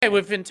Okay,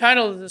 we've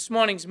entitled this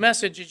morning's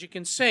message, as you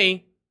can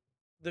see,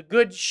 The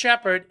Good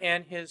Shepherd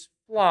and His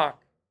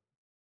Flock.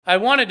 I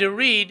wanted to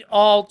read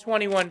all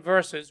 21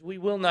 verses. We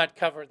will not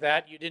cover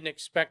that. You didn't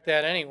expect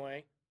that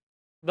anyway.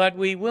 But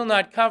we will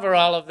not cover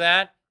all of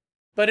that.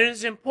 But it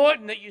is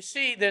important that you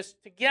see this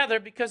together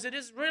because it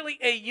is really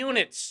a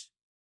unit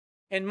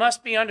and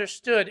must be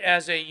understood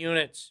as a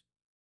unit.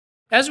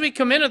 As we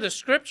come into the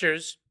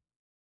Scriptures,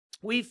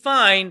 we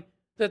find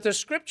that the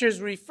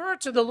Scriptures refer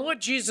to the Lord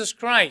Jesus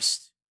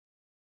Christ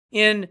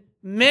in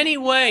many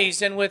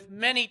ways and with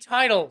many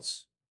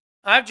titles.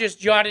 I've just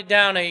jotted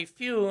down a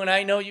few, and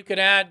I know you could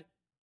add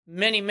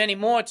many, many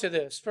more to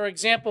this. For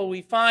example,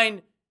 we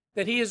find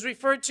that he is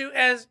referred to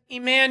as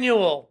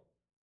Emmanuel,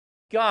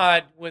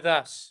 God with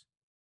us.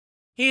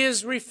 He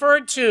is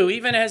referred to,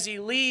 even as he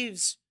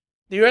leaves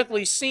the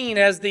earthly scene,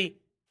 as the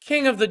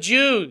King of the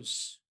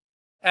Jews,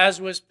 as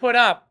was put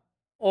up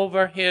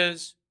over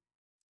his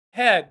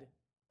head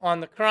on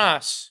the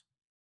cross.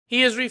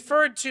 He is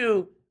referred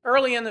to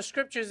early in the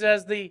Scriptures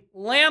as the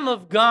Lamb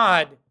of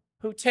God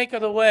who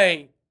taketh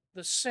away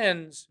the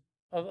sins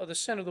of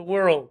the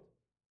world.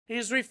 He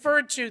is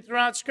referred to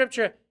throughout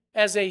Scripture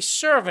as a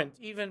servant,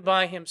 even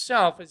by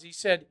himself, as he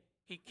said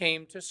he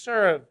came to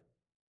serve.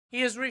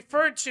 He is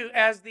referred to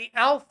as the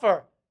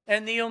Alpha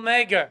and the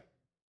Omega,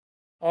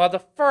 or the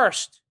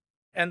first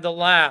and the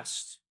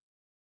last.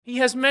 He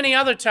has many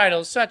other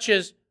titles, such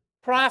as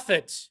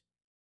prophet,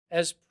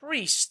 as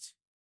priest,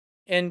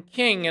 and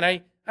king. And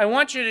I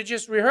want you to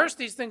just rehearse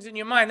these things in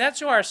your mind.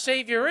 That's who our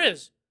Savior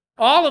is.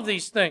 All of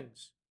these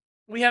things.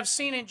 We have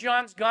seen in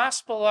John's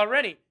Gospel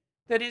already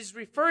that he is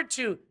referred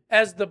to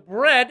as the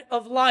bread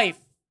of life.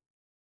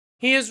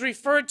 He is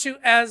referred to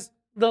as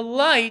the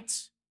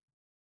light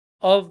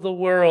of the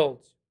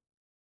world.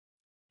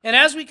 And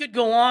as we could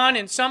go on,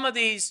 and some of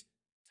these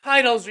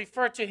titles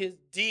refer to his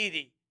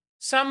deity.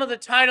 Some of the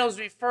titles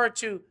refer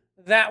to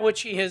that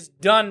which he has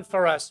done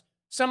for us.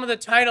 Some of the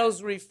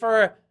titles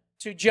refer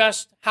to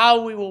just how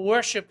we will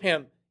worship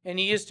him, and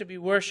he is to be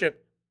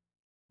worshiped.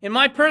 In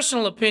my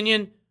personal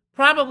opinion,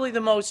 probably the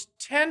most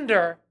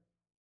tender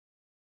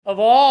of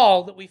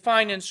all that we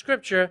find in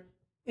Scripture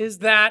is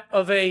that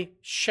of a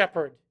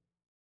shepherd,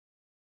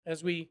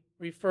 as we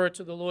refer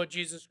to the Lord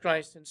Jesus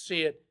Christ and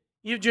see it.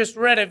 You've just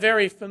read a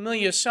very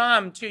familiar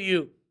psalm to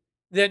you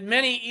that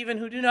many, even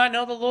who do not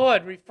know the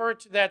Lord, refer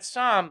to that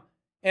psalm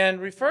and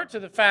refer to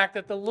the fact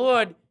that the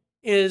Lord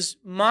is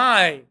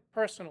my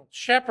personal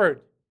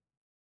shepherd.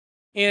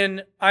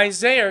 In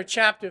Isaiah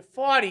chapter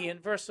 40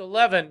 and verse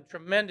 11,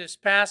 tremendous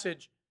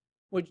passage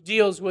which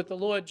deals with the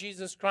Lord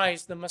Jesus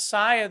Christ, the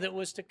Messiah that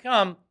was to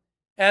come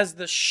as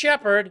the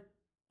shepherd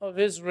of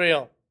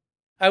Israel.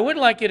 I would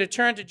like you to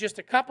turn to just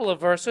a couple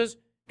of verses.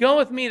 Go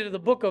with me to the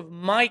book of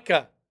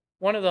Micah,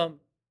 one of the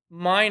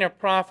minor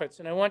prophets,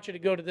 and I want you to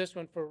go to this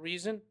one for a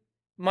reason.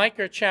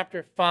 Micah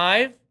chapter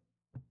 5,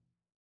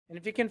 and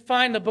if you can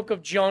find the book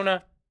of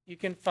Jonah, you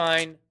can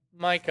find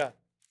Micah.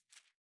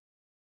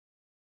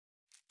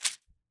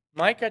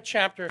 Micah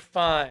chapter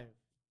 5.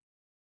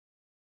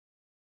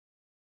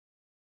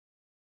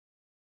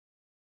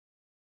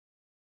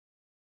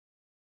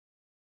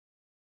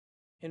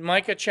 In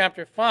Micah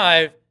chapter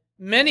 5,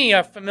 many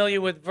are familiar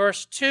with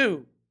verse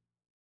 2,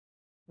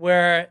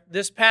 where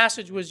this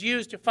passage was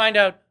used to find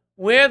out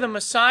where the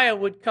Messiah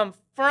would come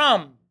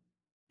from,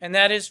 and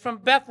that is from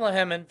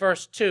Bethlehem in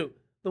verse 2,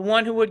 the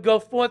one who would go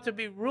forth to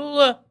be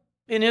ruler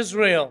in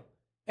Israel.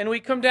 And we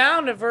come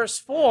down to verse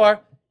 4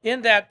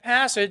 in that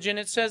passage, and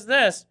it says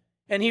this,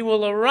 and he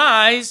will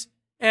arise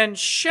and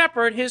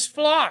shepherd his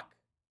flock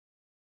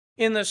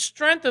in the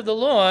strength of the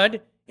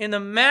Lord, in the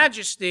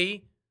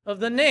majesty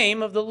of the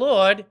name of the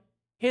Lord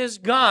his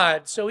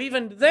God. So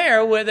even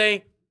there where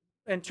they,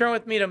 and turn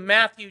with me to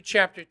Matthew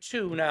chapter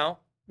 2 now,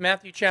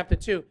 Matthew chapter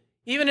 2.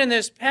 Even in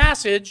this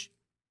passage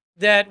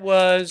that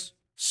was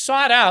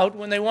sought out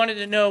when they wanted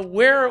to know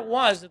where it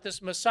was that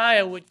this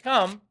Messiah would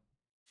come,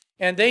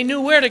 and they knew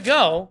where to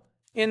go,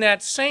 in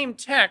that same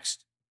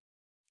text,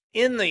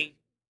 in the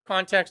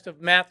context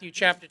of Matthew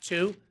chapter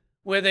 2,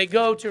 where they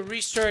go to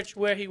research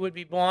where he would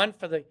be born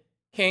for the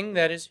king,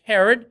 that is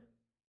Herod.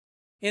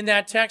 In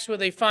that text where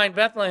they find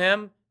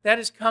Bethlehem, that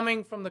is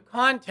coming from the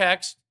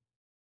context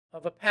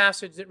of a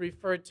passage that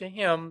referred to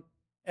him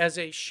as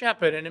a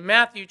shepherd. And in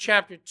Matthew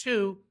chapter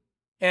 2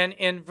 and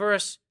in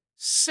verse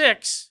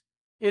 6,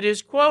 it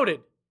is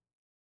quoted,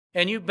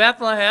 and you,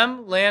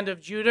 Bethlehem, land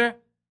of Judah,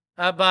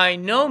 are by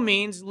no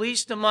means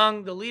least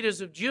among the leaders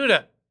of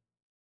Judah,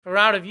 for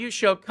out of you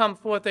shall come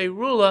forth a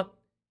ruler.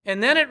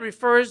 And then it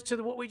refers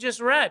to what we just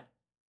read,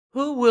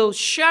 who will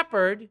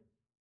shepherd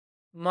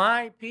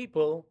my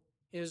people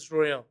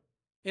Israel.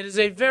 It is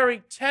a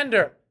very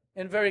tender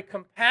and very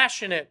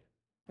compassionate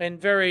and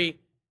very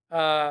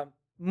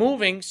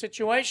moving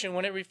situation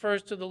when it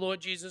refers to the Lord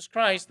Jesus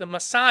Christ, the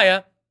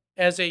Messiah,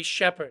 as a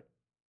shepherd.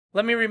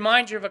 Let me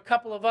remind you of a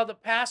couple of other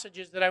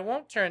passages that I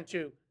won't turn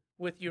to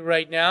with you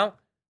right now,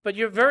 but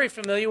you're very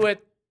familiar with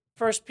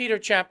 1 Peter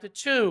chapter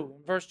 2,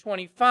 verse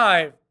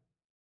 25.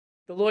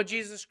 The Lord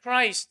Jesus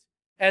Christ,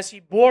 as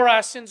he bore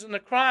our sins on the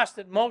cross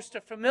that most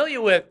are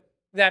familiar with,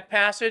 that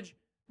passage,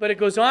 but it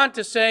goes on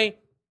to say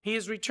he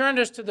has returned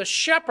us to the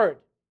shepherd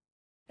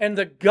and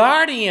the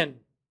guardian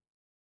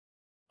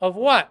of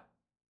what?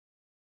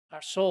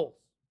 Our souls.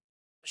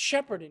 The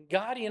shepherd and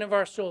guardian of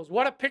our souls.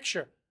 What a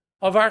picture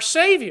of our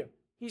Savior.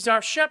 He's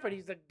our shepherd.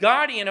 He's the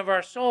guardian of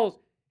our souls.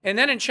 And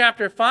then in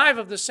chapter 5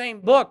 of the same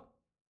book,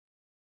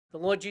 the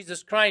Lord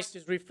Jesus Christ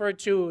is referred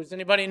to. Does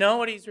anybody know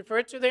what he's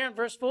referred to there in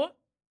verse 4?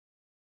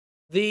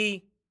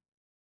 The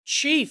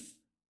chief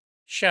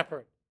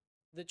shepherd.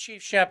 The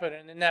chief shepherd.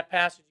 And in that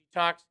passage, he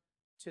talks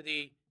to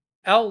the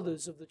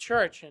elders of the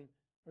church and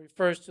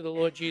refers to the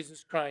Lord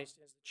Jesus Christ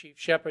as the chief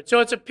shepherd.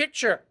 So it's a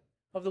picture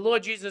of the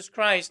Lord Jesus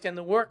Christ and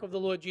the work of the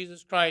Lord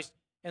Jesus Christ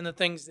and the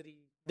things that he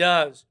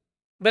does.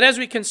 But as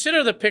we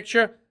consider the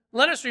picture,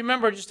 let us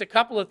remember just a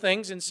couple of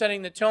things in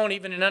setting the tone,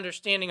 even in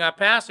understanding our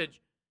passage,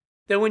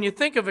 that when you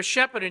think of a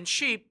shepherd and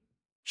sheep,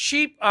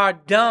 sheep are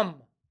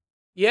dumb.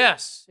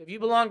 Yes, if you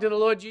belong to the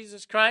Lord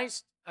Jesus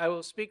Christ, I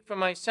will speak for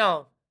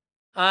myself.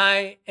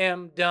 I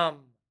am dumb.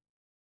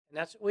 And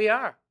that's what we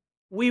are.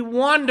 We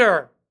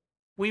wander.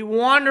 We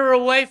wander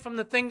away from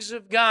the things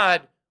of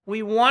God.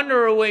 We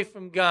wander away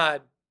from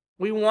God.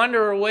 We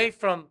wander away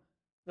from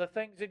the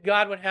things that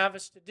God would have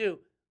us to do.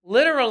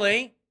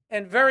 Literally,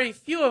 and very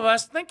few of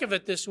us think of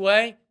it this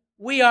way,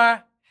 we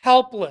are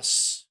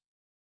helpless.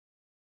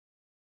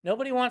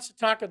 Nobody wants to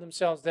talk of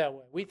themselves that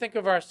way. We think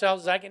of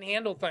ourselves as I can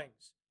handle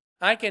things.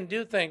 I can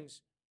do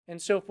things,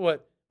 and so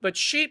forth. But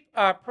sheep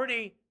are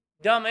pretty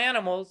dumb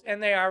animals,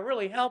 and they are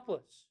really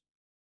helpless.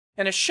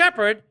 And a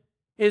shepherd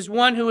is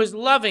one who is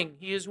loving.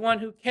 He is one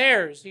who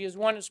cares. He is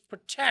one who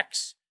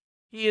protects.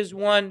 He is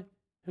one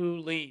who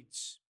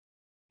leads.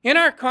 In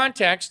our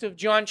context of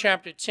John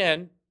chapter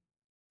 10,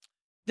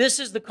 this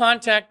is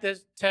the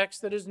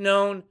text that is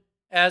known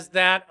as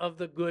that of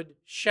the Good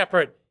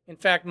Shepherd. In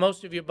fact,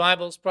 most of your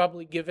Bibles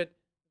probably give it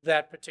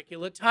that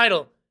particular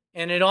title.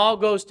 And it all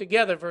goes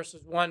together,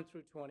 verses 1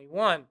 through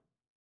 21.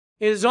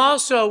 It is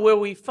also where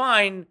we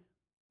find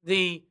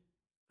the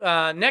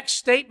next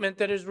statement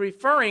that is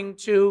referring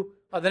to,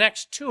 or the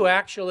next two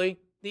actually,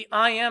 the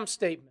I am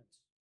statements.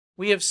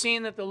 We have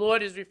seen that the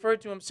Lord is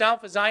referred to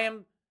himself as I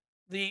am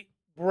the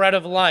bread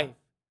of life.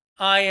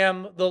 I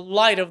am the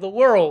light of the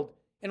world.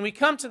 And we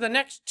come to the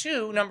next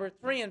two, number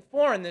 3 and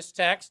 4 in this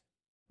text,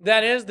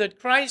 that is that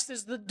Christ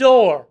is the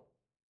door.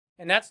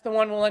 And that's the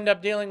one we'll end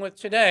up dealing with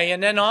today.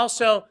 And then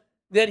also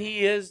that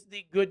he is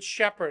the good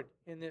shepherd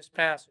in this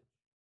passage.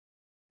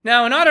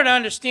 Now, in order to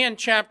understand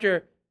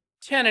chapter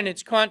 10 in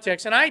its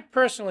context, and I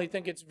personally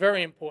think it's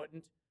very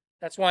important,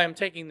 that's why I'm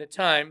taking the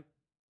time,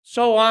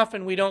 so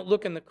often we don't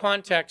look in the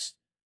context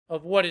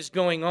of what is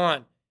going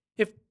on.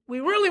 If we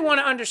really want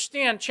to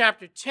understand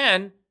chapter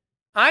 10,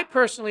 I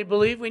personally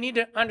believe we need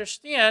to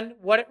understand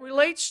what it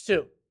relates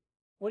to.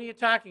 What are you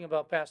talking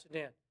about, Pastor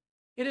Dan?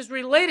 It is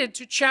related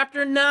to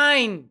chapter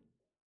 9.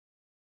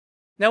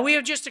 Now, we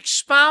have just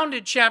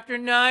expounded chapter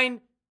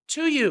 9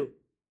 to you.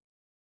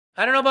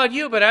 I don't know about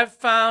you, but I've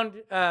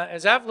found,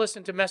 as I've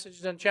listened to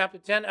messages on chapter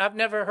 10, I've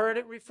never heard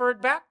it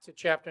referred back to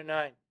chapter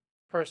 9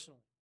 personally.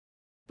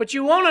 But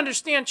you won't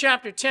understand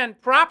chapter 10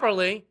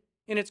 properly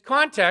in its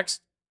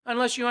context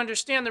unless you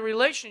understand the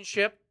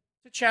relationship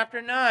to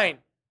chapter 9.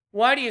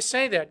 Why do you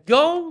say that?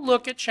 Go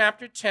look at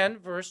chapter 10,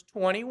 verse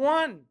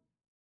 21.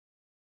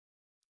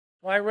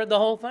 Well, I read the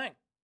whole thing.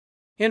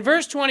 In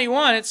verse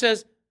 21, it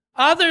says,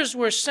 others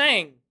were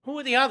saying, who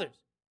were the others?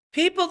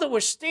 People that were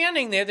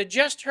standing there that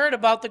just heard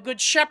about the Good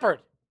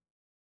Shepherd.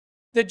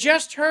 That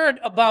just heard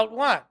about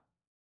what?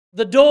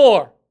 The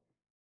door.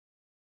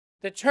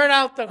 That heard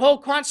out the whole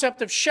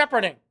concept of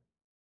shepherding.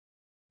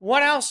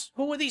 What else?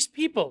 Who were these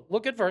people?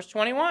 Look at verse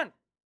 21.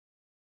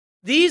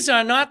 These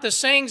are not the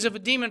sayings of a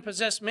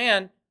demon-possessed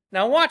man.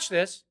 Now watch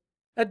this.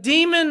 A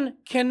demon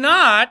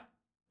cannot,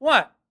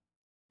 what?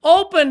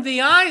 Open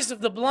the eyes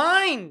of the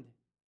blind.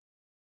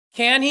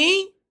 Can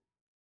he?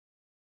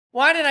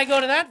 Why did I go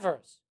to that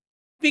verse?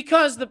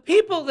 Because the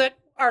people that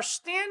are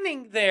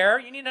standing there,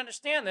 you need to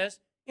understand this,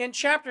 in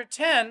chapter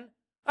 10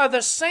 are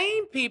the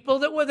same people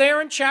that were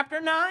there in chapter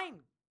 9.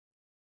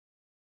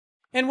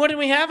 And what did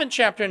we have in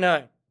chapter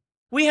 9?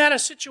 We had a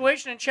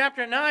situation in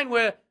chapter 9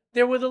 where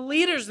there were the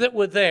leaders that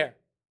were there.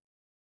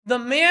 The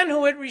man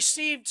who had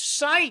received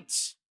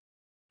sight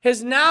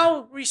has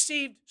now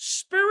received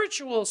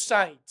spiritual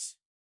sight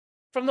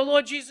from the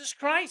Lord Jesus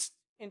Christ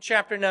in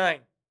chapter 9.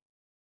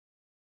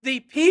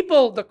 The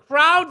people, the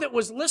crowd that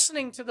was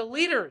listening to the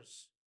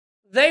leaders,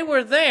 they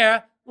were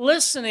there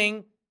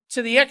listening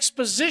to the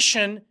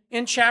exposition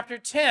in chapter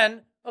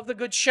 10 of the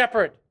Good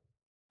Shepherd.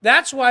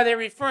 That's why they're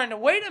referring to,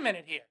 wait a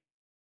minute here.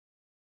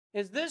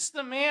 Is this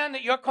the man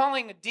that you're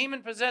calling a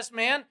demon-possessed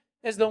man?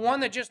 Is the one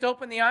that just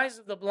opened the eyes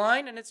of the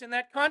blind? And it's in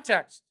that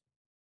context.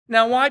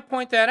 Now, why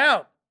point that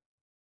out?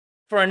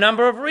 For a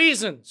number of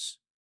reasons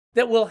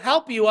that will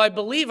help you, I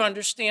believe,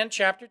 understand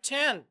chapter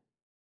 10.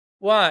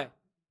 Why?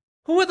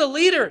 Who are the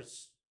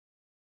leaders?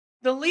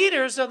 The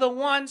leaders are the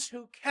ones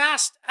who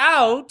cast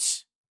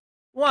out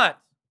what?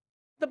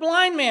 The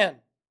blind man.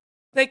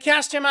 They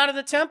cast him out of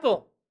the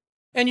temple.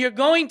 And you're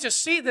going to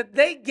see that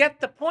they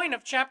get the point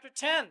of chapter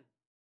 10.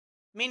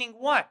 Meaning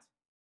what?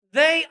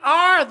 They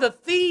are the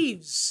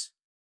thieves.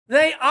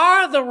 They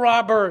are the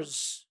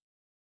robbers.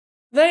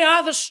 They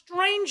are the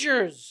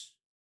strangers.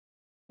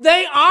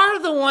 They are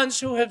the ones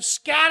who have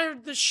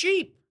scattered the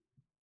sheep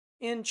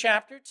in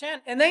chapter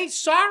 10. And they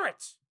saw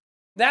it.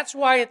 That's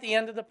why at the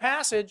end of the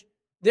passage,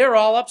 they're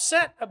all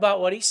upset about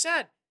what he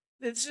said.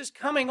 This is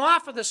coming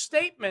off of the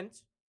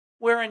statement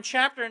where in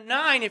chapter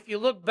 9, if you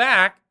look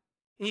back,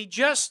 they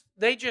just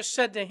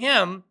said to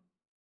him,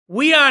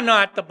 "We are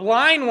not the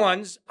blind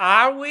ones,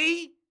 are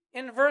we?"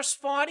 in verse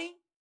 40.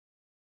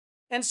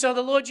 And so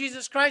the Lord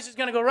Jesus Christ is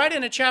going to go right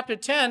into chapter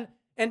 10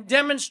 and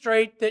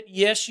demonstrate that,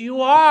 yes,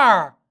 you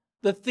are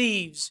the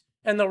thieves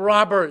and the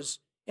robbers.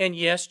 And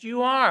yes,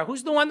 you are.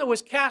 Who's the one that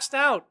was cast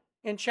out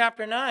in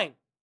chapter 9?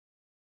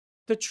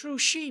 The true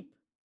sheep.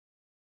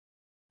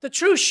 The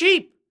true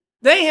sheep.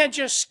 They had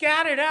just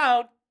scattered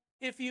out,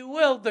 if you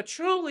will, the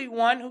truly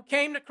one who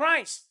came to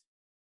Christ.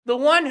 The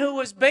one who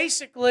was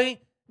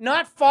basically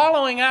not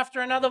following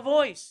after another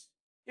voice.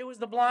 It was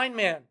the blind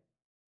man.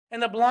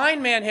 And the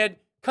blind man had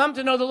come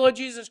to know the Lord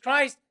Jesus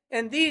Christ,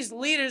 and these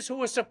leaders who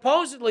were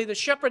supposedly the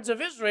shepherds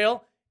of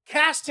Israel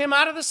cast him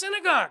out of the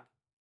synagogue.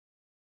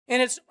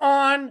 And it's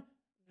on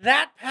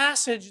that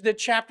passage that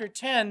chapter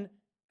 10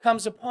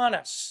 comes upon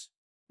us.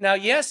 Now,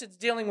 yes, it's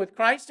dealing with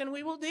Christ, and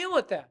we will deal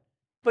with that.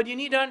 But you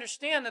need to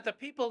understand that the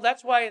people,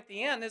 that's why at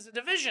the end there's a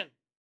division.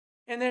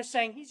 And they're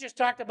saying, he's just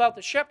talked about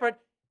the shepherd.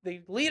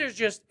 The leaders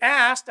just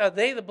asked, are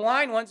they the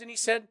blind ones? And he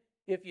said,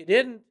 if you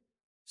didn't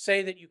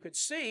say that you could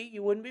see,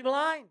 you wouldn't be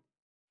blind.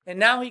 And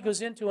now he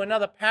goes into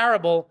another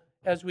parable,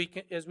 as we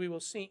will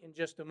see in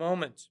just a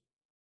moment.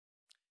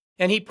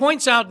 And he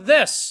points out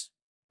this.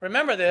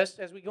 Remember this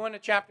as we go into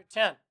chapter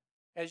 10.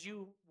 As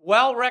you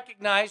well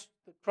recognize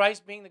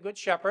Christ being the good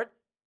shepherd,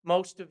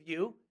 most of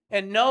you,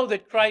 and know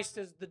that Christ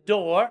is the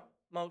door,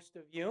 most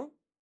of you.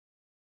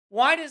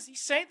 Why does he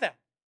say that?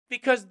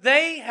 Because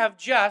they have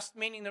just,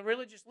 meaning the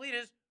religious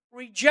leaders,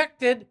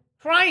 rejected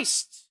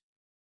Christ.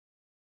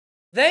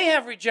 They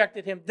have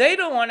rejected him. They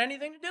don't want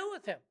anything to do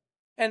with him.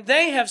 And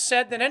they have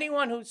said that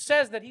anyone who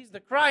says that he's the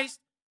Christ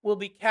will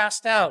be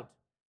cast out.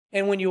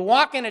 And when you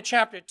walk into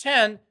chapter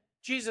 10,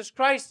 Jesus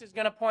Christ is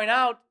going to point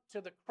out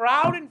to the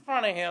crowd in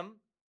front of him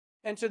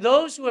and to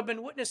those who have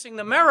been witnessing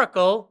the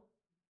miracle,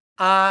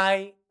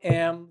 I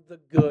am the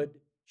good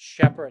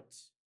shepherd.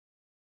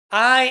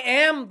 I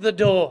am the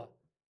door.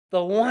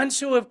 The ones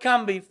who have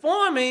come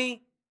before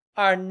me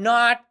are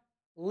not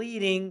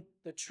leading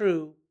the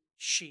true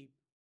sheep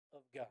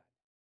of God.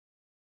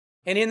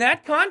 And in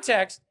that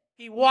context,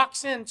 he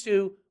walks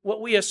into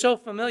what we are so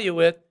familiar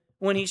with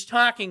when he's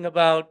talking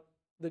about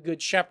the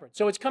good shepherd.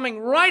 So it's coming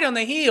right on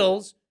the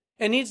heels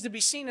and needs to be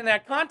seen in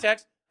that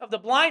context of the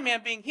blind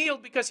man being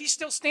healed because he's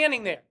still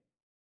standing there.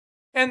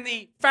 And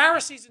the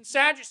Pharisees and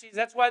Sadducees,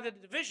 that's why the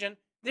division,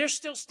 they're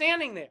still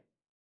standing there.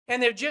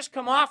 And they've just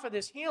come off of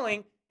this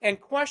healing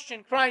and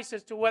questioned Christ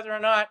as to whether or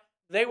not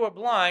they were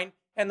blind.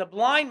 And the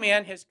blind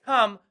man has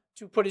come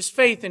to put his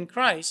faith in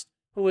Christ,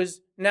 who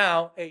is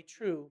now a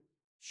true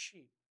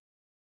sheep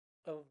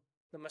of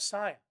the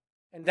Messiah.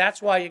 And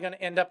that's why you're going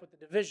to end up with the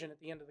division at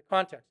the end of the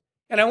context.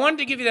 And I wanted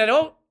to give you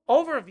that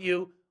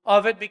overview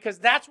of it because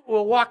that's what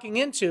we're walking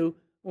into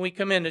when we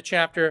come into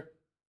chapter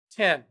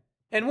 10.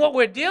 And what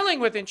we're dealing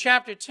with in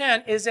chapter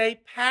 10 is a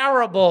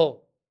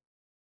parable.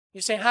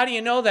 You say, how do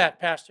you know that,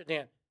 Pastor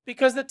Dan?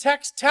 Because the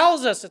text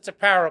tells us it's a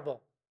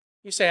parable.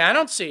 You say, I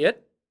don't see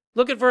it.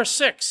 Look at verse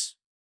 6.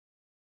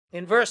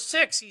 In verse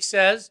 6, he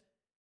says,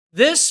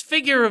 this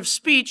figure of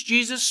speech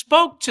Jesus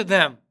spoke to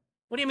them.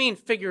 What do you mean,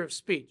 figure of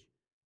speech?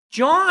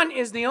 John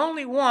is the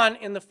only one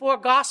in the 4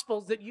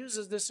 Gospels that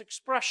uses this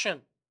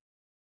expression.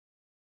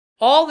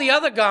 All the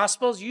other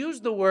Gospels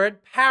use the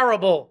word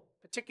parable,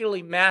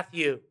 particularly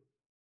Matthew.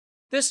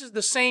 This is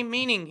the same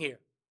meaning here.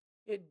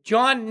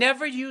 John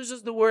never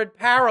uses the word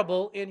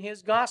parable in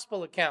his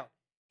Gospel account.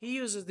 He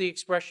uses the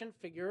expression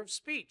figure of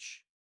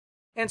speech.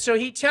 And so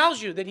he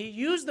tells you that he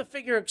used the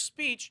figure of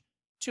speech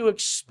to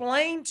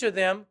explain to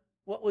them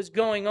what was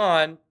going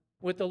on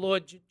with the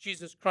Lord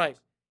Jesus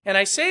Christ. And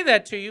I say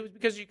that to you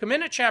because you come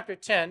into chapter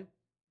 10,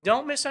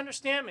 don't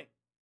misunderstand me.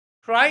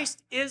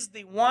 Christ is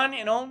the one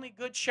and only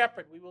good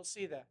shepherd. We will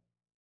see that.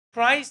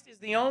 Christ is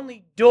the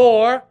only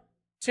door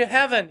to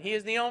heaven. He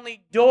is the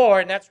only door,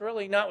 and that's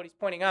really not what he's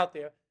pointing out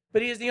there,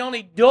 but he is the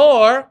only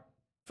door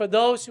for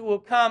those who will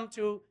come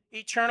to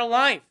eternal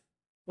life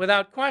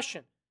without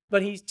question.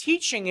 But he's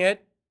teaching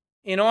it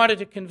in order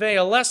to convey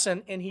a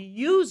lesson, and he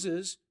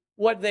uses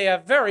what they are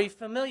very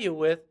familiar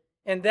with,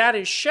 and that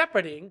is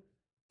shepherding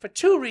for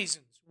 2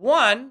 reasons.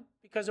 One,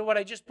 because of what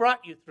I just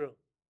brought you through.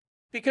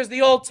 Because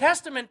the Old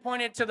Testament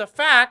pointed to the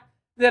fact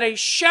that a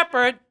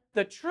shepherd,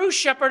 the true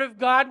shepherd of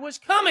God, was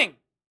coming.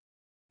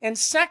 And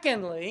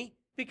secondly,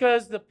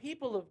 because the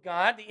people of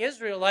God, the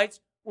Israelites,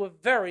 were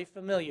very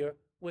familiar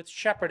with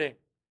shepherding.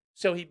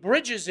 So he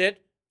bridges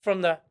it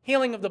from the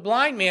healing of the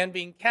blind man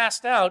being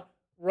cast out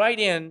right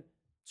in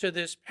to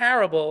this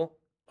parable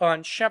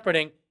on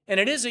shepherding. And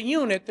it is a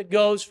unit that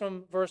goes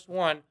from verse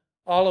 1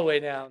 all the way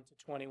down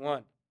to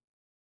 21.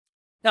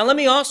 Now, let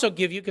me also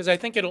give you, because I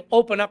think it'll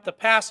open up the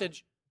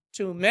passage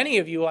to many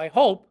of you, I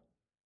hope,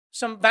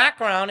 some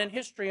background and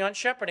history on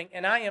shepherding.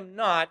 And I am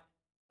not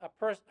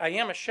I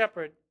am a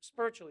shepherd,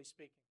 spiritually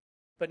speaking,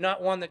 but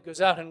not one that goes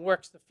out and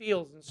works the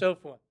fields and so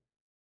forth.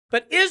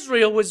 But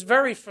Israel was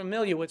very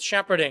familiar with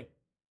shepherding.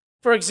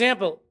 For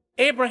example,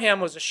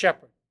 Abraham was a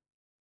shepherd.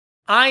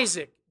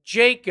 Isaac,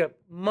 Jacob,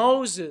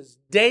 Moses,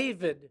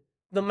 David,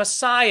 the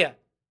Messiah.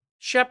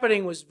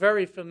 Shepherding was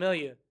very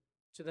familiar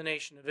to the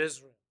nation of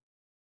Israel.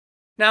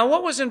 Now,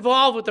 what was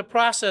involved with the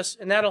process,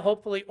 and that'll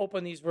hopefully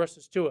open these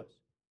verses to us.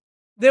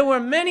 There were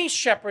many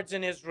shepherds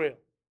in Israel.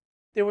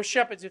 There were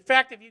shepherds. In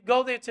fact, if you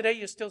go there today,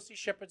 you'll still see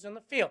shepherds in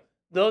the field.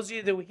 Those of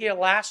you that were here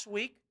last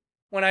week,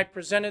 when I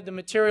presented the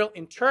material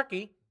in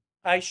Turkey,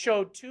 I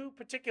showed two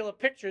particular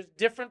pictures,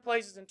 different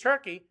places in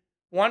Turkey.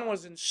 One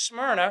was in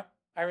Smyrna.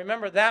 I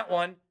remember that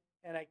one,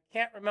 and I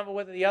can't remember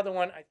whether the other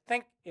one, I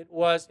think it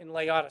was in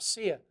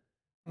Laodicea.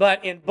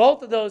 But in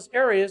both of those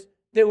areas,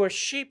 there were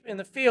sheep in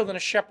the field and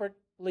a shepherd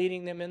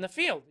leading them in the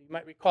field. You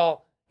might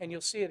recall, and you'll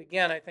see it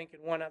again, I think,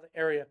 in one other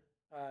area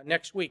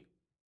next week.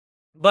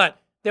 But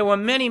there were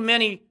many,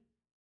 many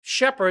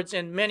shepherds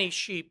and many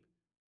sheep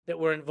that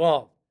were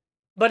involved.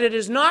 But it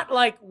is not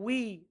like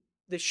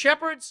the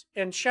shepherds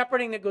and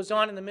shepherding that goes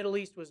on in the Middle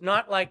East was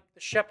not like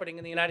the shepherding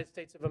in the United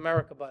States of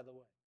America, by the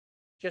way.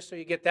 Just so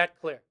you get that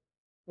clear.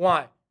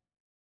 Why?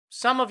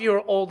 Some of you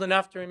are old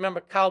enough to remember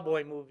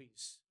cowboy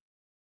movies.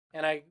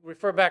 And I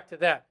refer back to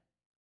that.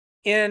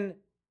 In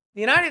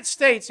the United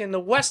States, in the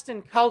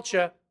Western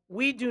culture,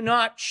 we do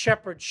not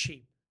shepherd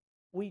sheep.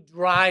 We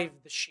drive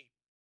the sheep.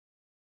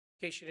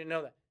 In case you didn't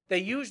know that. They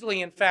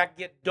usually, in fact,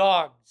 get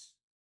dogs.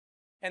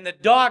 And the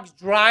dogs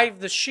drive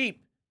the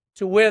sheep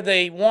to where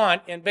they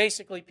want, and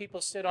basically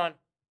people sit on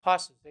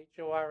horses,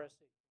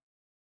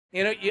 H-O-R-S-E.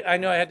 You know, I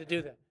know I had to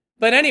do that.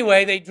 But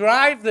anyway, they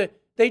drive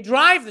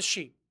the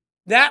sheep.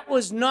 That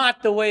was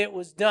not the way it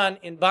was done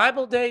in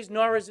Bible days,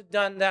 nor is it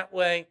done that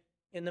way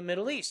in the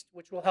Middle East,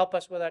 which will help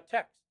us with our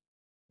text.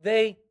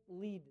 They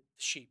lead the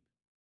sheep.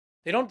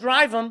 They don't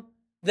drive them,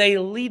 they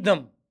lead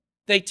them.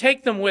 They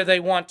take them where they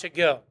want to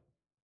go.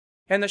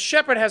 And the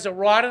shepherd has a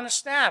rod and a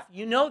staff.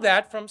 You know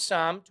that from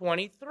Psalm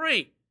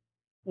 23.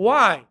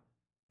 Why?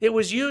 It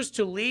was used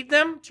to lead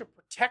them, to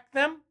protect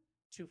them,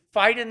 to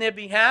fight in their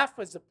behalf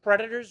as the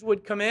predators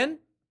would come in,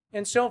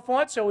 and so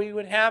forth. So we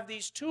would have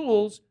these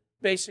tools,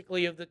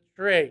 basically, of the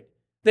trade.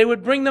 They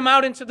would bring them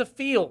out into the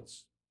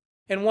fields.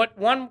 And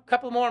one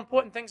couple more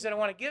important things that I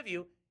want to give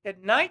you,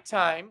 at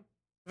nighttime,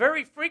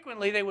 very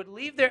frequently they would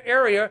leave their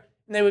area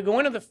and they would go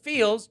into the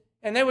fields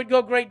and they would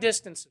go great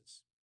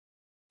distances.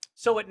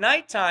 So at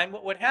nighttime,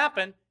 what would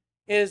happen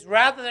is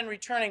rather than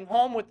returning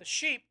home with the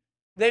sheep,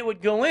 they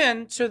would go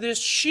into this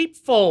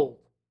sheepfold.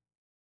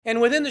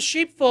 And within the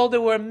sheepfold,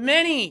 there were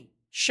many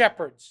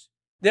shepherds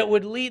that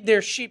would lead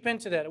their sheep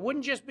into that. It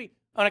wouldn't just be,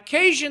 on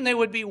occasion, there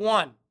would be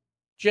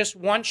just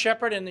one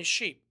shepherd and the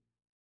sheep.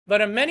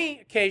 But on many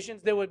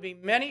occasions, there would be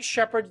many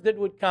shepherds that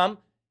would come,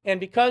 and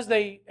because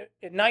they,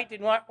 at night,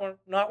 did not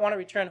want to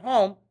return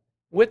home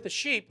with the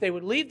sheep, they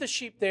would leave the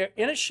sheep there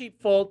in a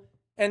sheepfold,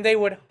 and they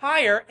would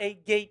hire a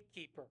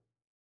gatekeeper.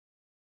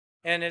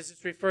 And as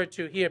it's referred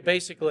to here,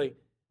 basically,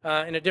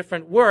 in a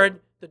different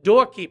word, the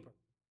doorkeeper.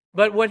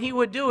 But what he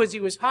would do is he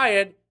was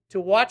hired to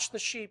watch the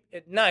sheep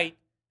at night,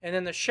 and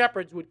then the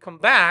shepherds would come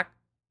back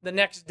the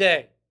next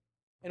day.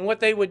 And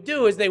what they would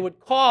do is they would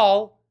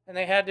call, and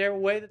they had their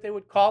way that they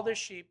would call their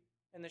sheep,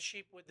 and the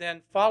sheep would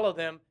then follow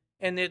them,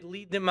 and they'd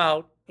lead them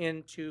out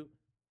into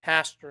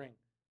pasturing.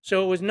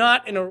 So it was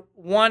not in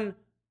one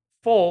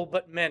fold,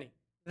 but many.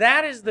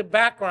 That is the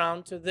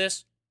background to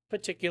this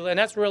particular, and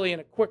that's really in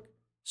a quick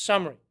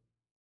summary.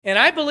 And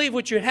I believe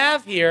what you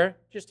have here,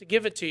 just to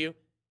give it to you,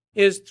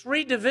 is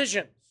 3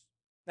 divisions.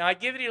 Now, I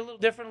give it a little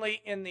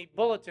differently in the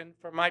bulletin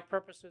for my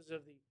purposes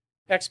of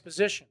the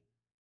exposition.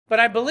 But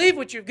I believe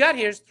what you've got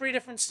here is 3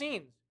 different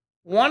scenes.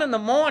 One in the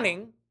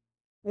morning,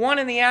 one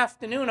in the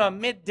afternoon or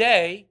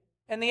midday,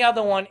 and the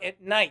other one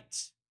at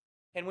night.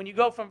 And when you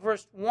go from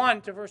verse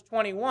 1 to verse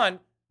 21,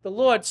 the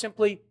Lord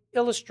simply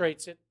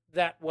illustrates it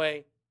that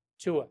way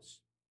to us.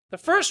 The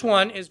first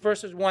one is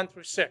verses 1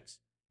 through 6.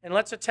 And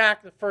let's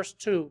attack the first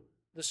 2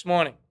 this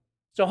morning.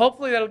 So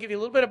hopefully that'll give you a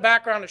little bit of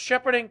background of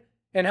shepherding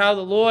and how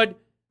the Lord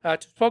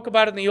spoke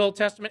about it in the Old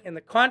Testament in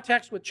the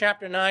context with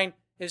chapter 9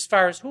 as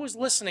far as who's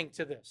listening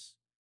to this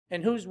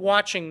and who's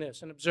watching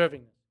this and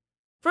observing this.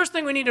 First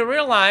thing we need to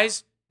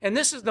realize, and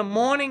this is the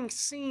morning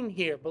scene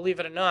here, believe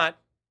it or not,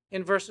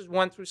 in verses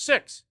 1 through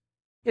 6,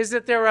 is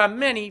that there are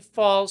many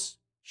false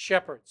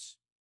shepherds.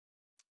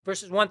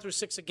 Verses 1 through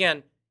 6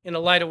 again, in the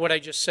light of what I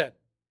just said.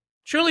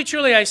 Truly,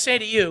 truly, I say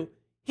to you,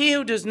 he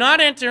who does not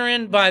enter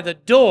in by the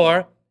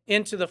door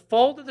into the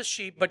fold of the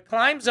sheep, but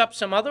climbs up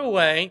some other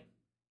way,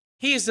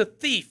 he is a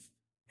thief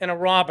and a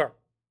robber.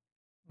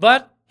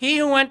 But he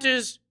who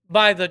enters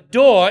by the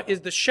door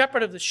is the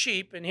shepherd of the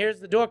sheep, and here's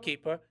the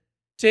doorkeeper.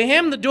 To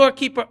him the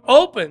doorkeeper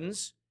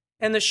opens,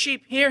 and the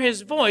sheep hear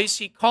his voice.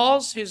 He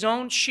calls his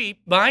own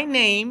sheep by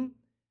name,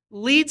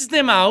 leads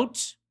them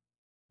out.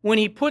 When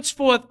he puts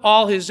forth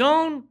all his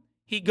own,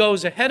 He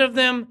goes ahead of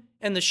them,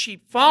 and the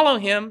sheep follow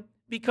him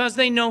because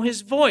they know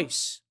his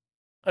voice.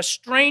 A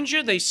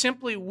stranger they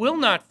simply will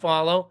not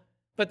follow,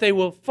 but they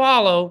will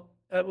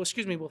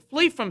will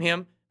flee from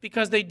him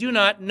because they do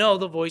not know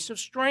the voice of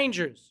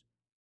strangers.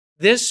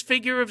 This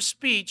figure of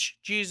speech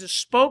Jesus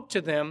spoke to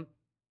them,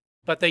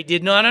 but they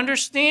did not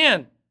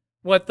understand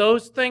what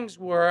those things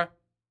were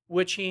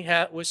which he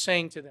was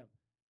saying to them.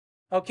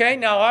 Okay,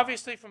 now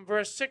obviously from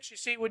verse 6, you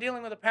see we're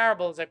dealing with a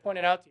parable, as I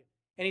pointed out to you.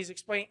 And he's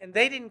explaining, and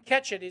they didn't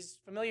catch it as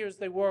familiar as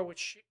they were with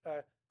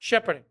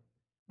shepherding.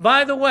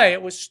 By the way,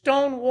 it was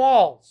stone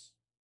walls,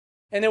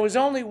 and there was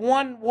only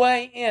one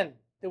way in.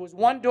 There was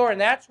one door,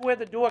 and that's where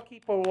the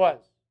doorkeeper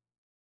was.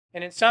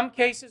 And in some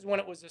cases,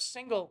 when it was a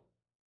single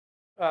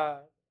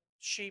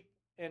sheep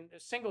and a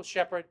single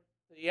shepherd,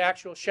 the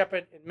actual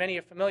shepherd, and many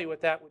are familiar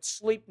with that, would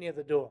sleep near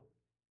the door.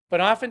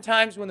 But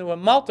oftentimes when there were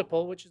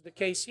multiple, which is the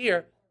case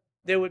here,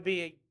 there would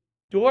be a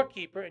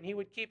doorkeeper, and he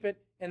would keep it,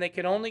 and they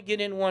could only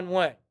get in one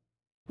way.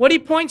 What he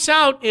points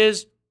out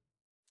is,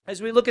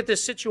 as we look at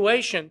this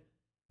situation,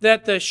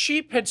 that the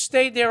sheep had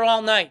stayed there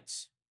all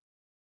night.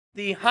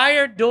 The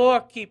hired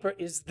doorkeeper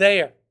is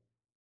there.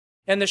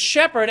 And the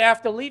shepherd,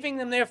 after leaving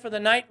them there for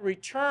the night,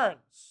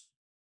 returns.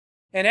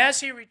 And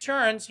as he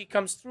returns, he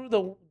comes through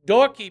the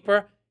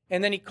doorkeeper,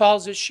 and then he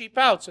calls his sheep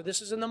out. So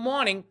this is in the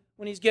morning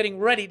when he's getting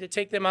ready to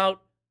take them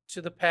out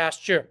to the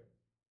pasture.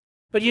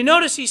 But you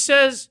notice he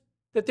says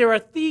that there are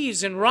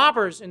thieves and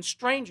robbers and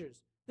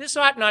strangers. This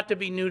ought not to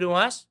be new to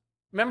us.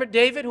 Remember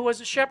David, who was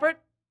a shepherd?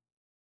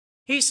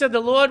 He said, the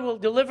Lord will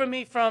deliver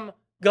me from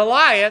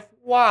Goliath.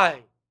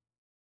 Why?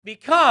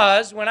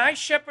 Because when I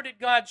shepherded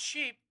God's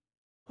sheep,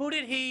 who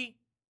did he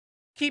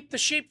keep the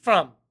sheep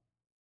from?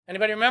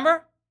 Anybody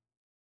remember?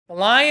 The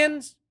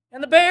lions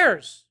and the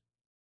bears.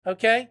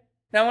 Okay?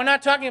 Now, we're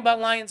not talking about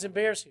lions and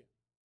bears here.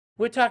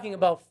 We're talking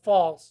about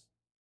false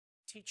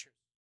teachers.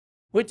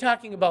 We're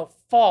talking about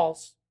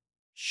false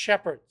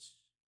shepherds.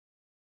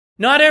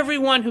 Not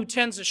everyone who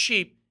tends a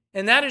sheep,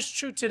 and that is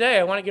true today.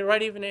 I want to get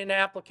right even in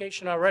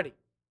application already.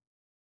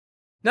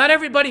 Not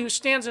everybody who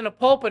stands in a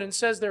pulpit and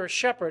says they're a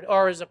shepherd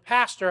or is a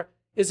pastor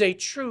is a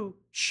true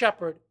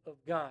shepherd of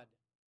God.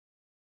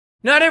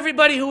 Not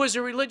everybody who is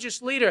a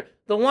religious leader,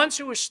 the ones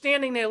who were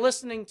standing there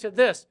listening to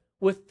this,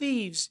 were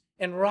thieves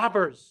and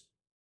robbers.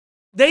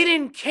 They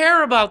didn't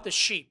care about the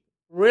sheep,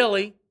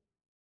 really,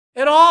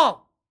 at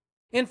all.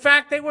 In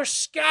fact, they were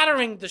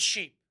scattering the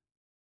sheep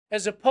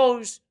as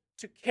opposed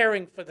to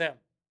caring for them,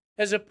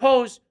 as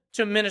opposed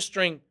to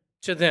ministering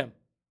to them.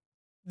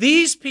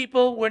 These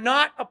people were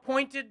not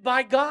appointed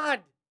by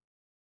God.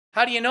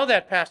 How do you know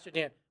that, Pastor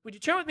Dan? Would you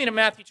turn with me to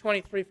Matthew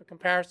 23 for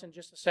comparison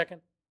just a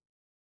second?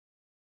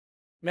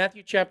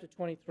 Matthew chapter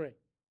 23.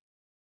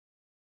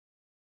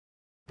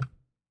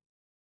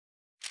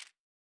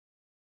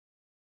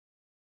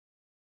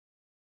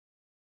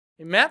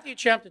 In Matthew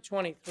chapter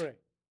 23,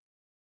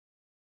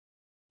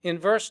 in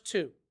verse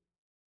 2,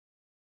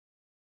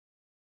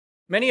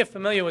 many are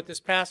familiar with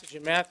this passage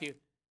in Matthew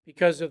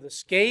because of the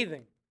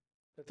scathing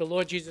that the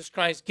Lord Jesus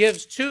Christ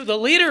gives to the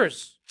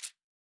leaders,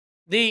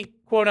 the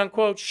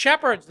quote-unquote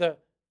shepherds, the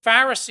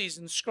Pharisees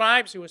and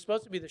scribes who were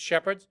supposed to be the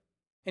shepherds.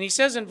 And he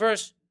says in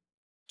verse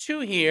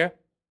 2 here,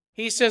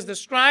 he says, the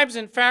scribes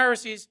and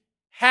Pharisees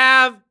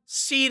have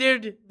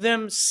seated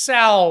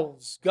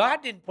themselves.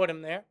 God didn't put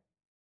them there.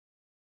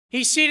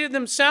 He seated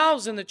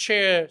themselves in the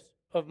chairs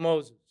of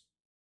Moses.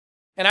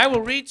 And I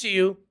will read to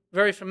you a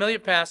very familiar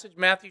passage,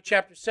 Matthew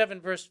chapter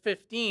 7, verse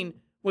 15,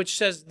 which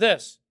says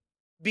this,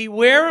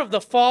 beware of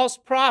the false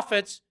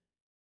prophets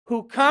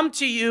who come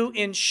to you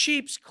in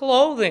sheep's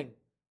clothing,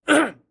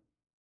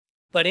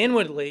 but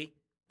inwardly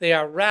they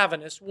are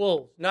ravenous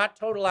wolves. Not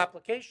total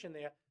application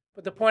there,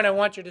 but the point I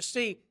want you to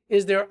see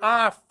is there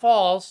are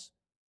false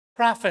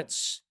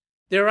prophets.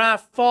 There are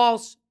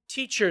false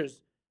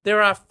teachers.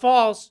 There are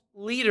false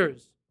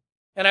leaders.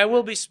 And I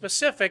will be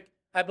specific.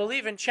 I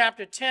believe in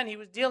chapter 10 he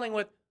was dealing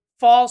with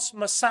false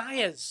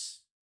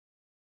messiahs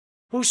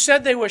who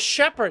said they were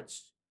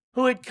shepherds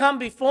who had come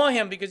before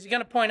him, because he's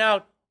going to point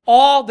out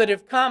all that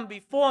have come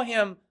before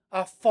him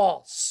are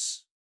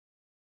false.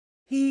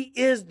 He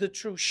is the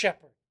true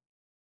shepherd.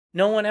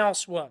 No one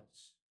else was.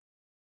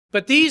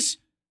 But these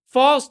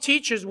false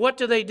teachers, what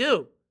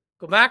do?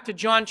 Go back to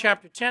John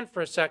chapter 10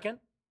 for a second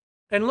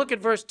and look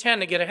at verse 10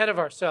 to get ahead of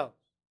ourselves.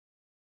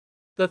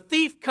 The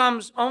thief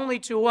comes only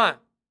to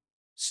what?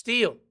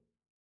 Steal,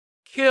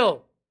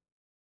 kill,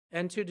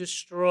 and to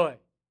destroy.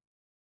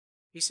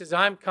 He says,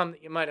 I'm come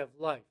that you might have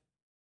life,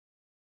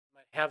 you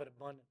might have it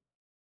abundantly.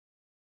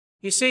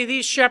 You see,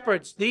 these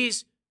shepherds,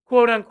 these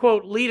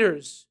quote-unquote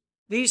leaders,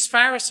 these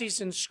Pharisees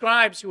and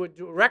scribes who it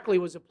directly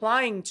was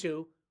applying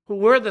to, who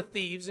were the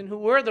thieves and who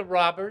were the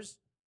robbers,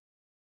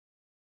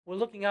 were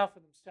looking out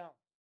for themselves.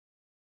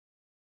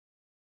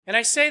 And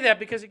I say that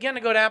because, again, to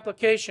go to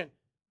application,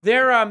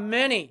 there are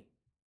many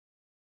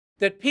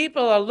that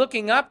people are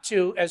looking up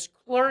to as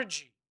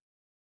clergy,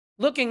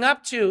 looking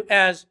up to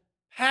as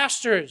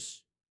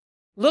pastors,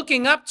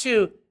 looking up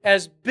to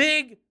as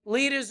big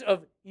leaders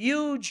of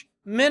huge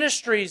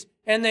ministries,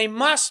 and they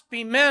must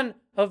be men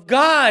of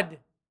God.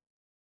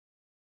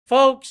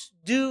 Folks,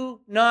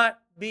 do not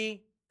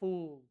be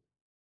fooled.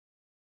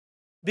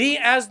 Be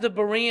as the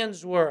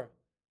Bereans were.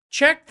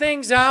 Check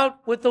things out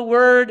with the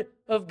Word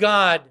of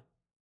God.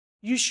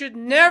 You should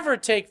never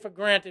take for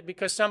granted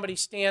because somebody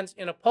stands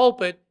in a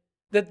pulpit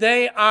that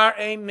they are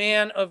a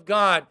man of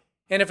God.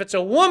 And if it's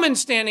a woman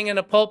standing in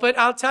a pulpit,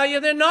 I'll tell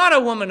you they're not a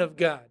woman of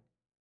God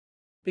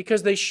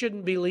because they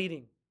shouldn't be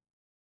leading.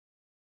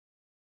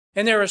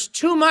 And there is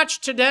too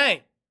much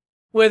today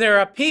where there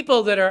are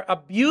people that are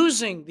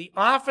abusing the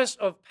office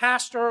of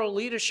pastoral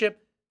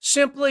leadership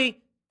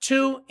simply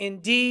to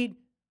indeed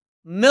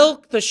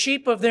milk the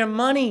sheep of their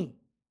money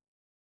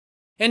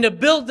and to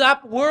build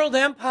up world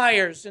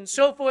empires and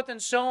so forth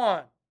and so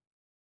on.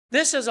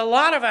 This is a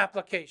lot of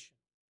application.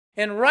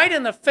 And right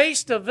in the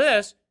face of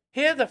this,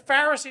 here the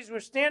Pharisees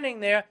were standing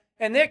there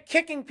and they're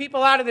kicking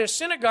people out of their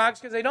synagogues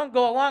because they don't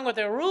go along with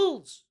their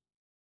rules.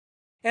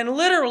 And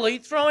literally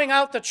throwing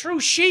out the true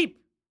sheep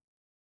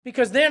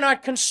because they're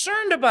not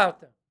concerned about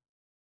them.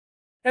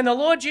 And the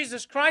Lord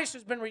Jesus Christ,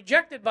 who's been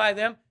rejected by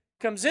them,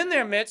 comes in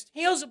their midst,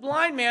 heals a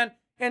blind man,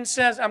 and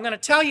says, I'm going to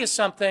tell you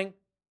something.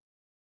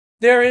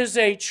 There is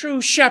a true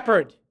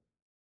shepherd,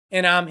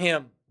 and I'm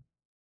him.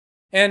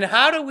 And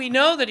how do we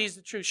know that he's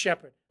the true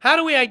shepherd? How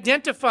do we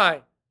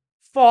identify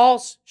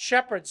false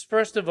shepherds,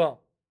 first of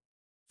all?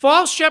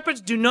 False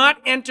shepherds do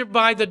not enter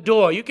by the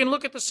door. You can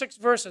look at the 6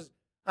 verses.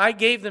 I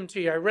gave them to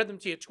you. I read them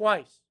to you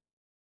twice.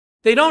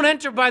 They don't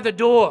enter by the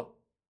door.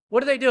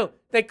 What do?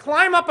 They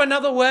climb up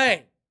another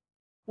way.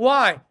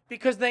 Why?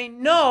 Because they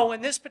know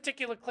in this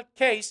particular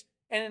case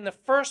and in the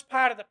first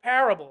part of the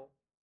parable,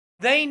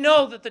 they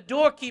know that the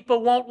doorkeeper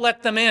won't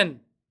let them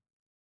in.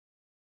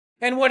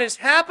 And what is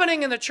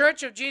happening in the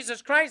Church of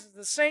Jesus Christ is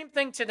the same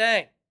thing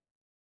today.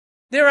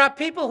 There are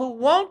people who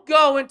won't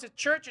go into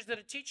churches that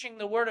are teaching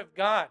the Word of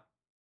God.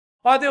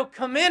 Or they'll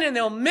come in and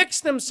they'll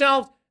mix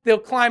themselves. They'll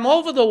climb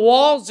over the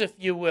walls, if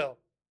you will.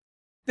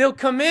 They'll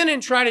come in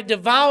and try to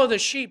devour the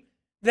sheep.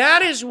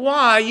 That is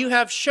why you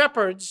have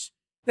shepherds.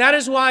 That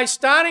is why,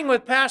 starting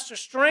with Pastor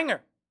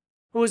Stringer,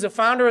 who was the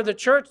founder of the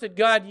church that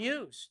God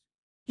used,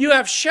 you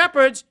have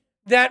shepherds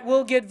that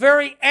will get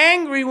very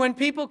angry when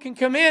people can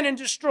come in and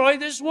destroy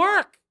this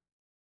work.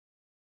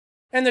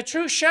 And the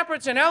true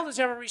shepherds and elders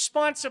have a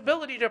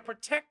responsibility to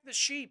protect the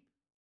sheep.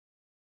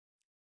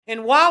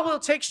 And while we'll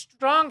take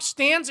strong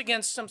stands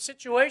against some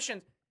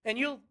situations, and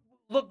you'll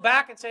look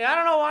back and say, I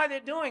don't know why they're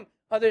doing,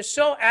 or they're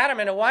so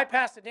adamant, or why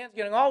Pastor Dan's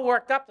getting all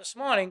worked up this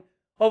morning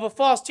over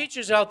false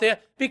teachers out there,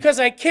 because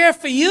I care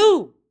for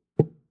you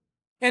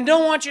and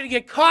don't want you to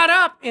get caught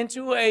up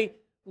into a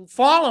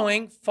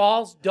following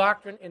false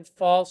doctrine and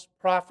false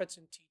prophets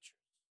and teachers.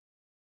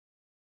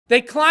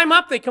 They climb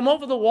up, they come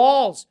over the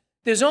walls.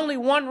 There's only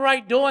one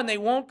right door and they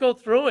won't go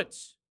through it.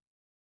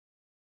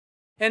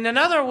 And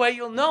another way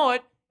you'll know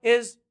it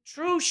is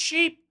true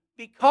sheep,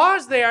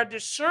 because they are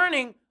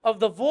discerning of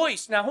the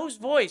voice. Now, whose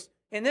voice?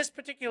 In this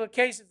particular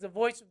case, it's the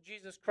voice of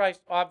Jesus Christ,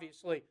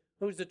 obviously,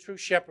 who's the true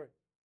shepherd.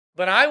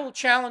 But I will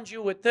challenge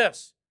you with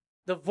this.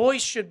 The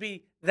voice should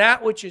be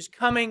that which is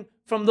coming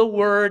from the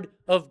Word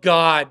of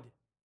God,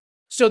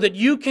 so that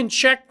you can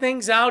check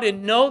things out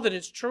and know that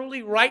it's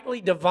truly rightly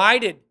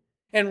divided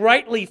and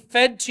rightly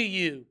fed to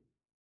you.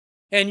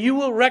 And you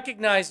will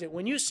recognize it.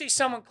 When you see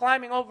someone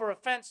climbing over a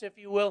fence, if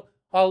you will,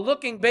 or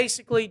looking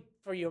basically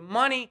for your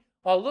money,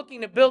 or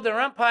looking to build their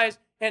empires,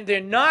 and they're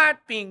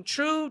not being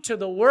true to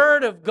the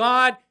Word of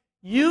God,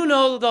 you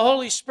know the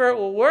Holy Spirit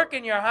will work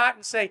in your heart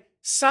and say,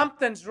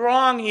 something's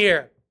wrong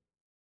here.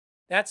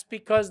 That's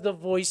because the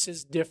voice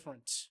is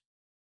different.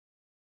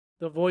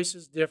 The voice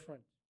is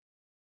different.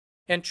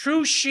 And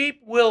true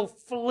sheep will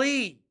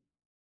flee.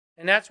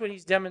 And that's what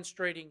he's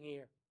demonstrating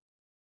here.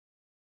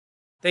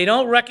 They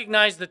don't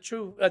recognize the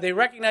true, they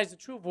recognize the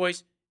true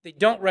voice. They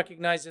don't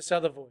recognize this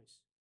other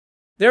voice.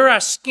 There are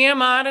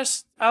scam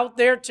artists out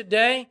there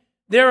today.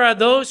 There are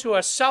those who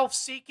are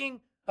self-seeking,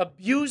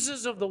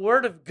 abusers of the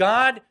Word of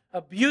God,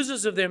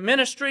 abusers of their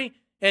ministry,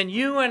 and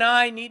you and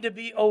I need to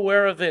be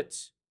aware of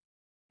it.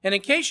 And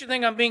in case you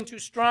think I'm being too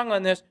strong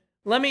on this,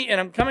 and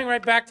I'm coming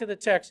right back to the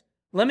text,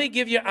 let me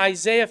give you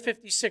Isaiah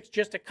 56,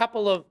 just a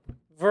couple of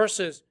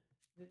verses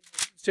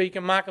so you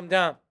can mark them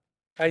down.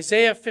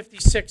 Isaiah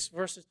 56,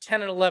 verses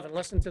 10 and 11.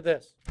 Listen to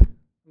this. Let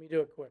me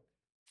do it quick.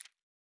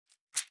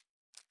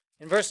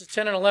 In verses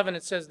 10 and 11,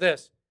 it says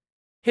this.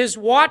 His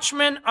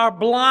watchmen are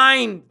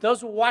blind.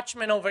 Those were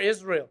watchmen over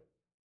Israel.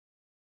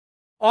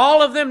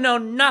 All of them know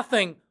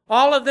nothing.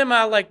 All of them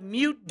are like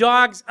mute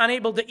dogs,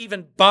 unable to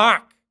even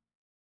bark.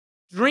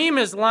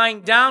 Dreamers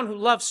lying down who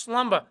love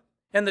slumber.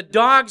 And the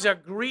dogs are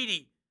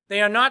greedy.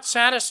 They are not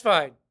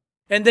satisfied.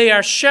 And they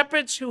are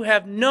shepherds who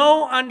have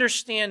no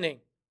understanding.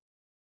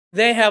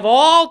 They have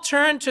all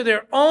turned to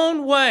their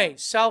own way,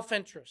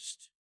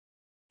 self-interest.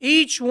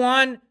 Each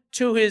one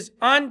to his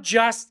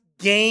unjust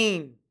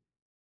gain.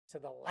 To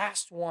the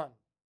last one,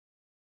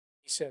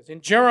 he says.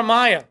 In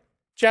Jeremiah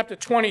chapter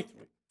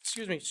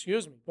 23,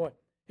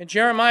 In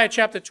Jeremiah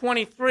chapter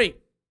 23,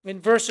 in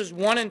verses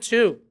 1 and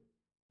 2,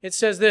 it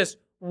says this,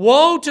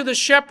 Woe to the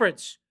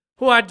shepherds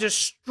who are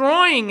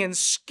destroying and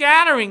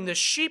scattering the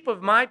sheep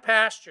of my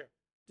pasture,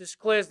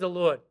 declares the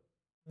Lord.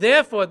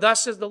 Therefore,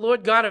 thus says the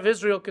Lord God of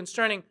Israel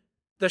concerning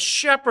the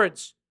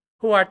shepherds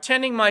who are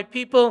tending my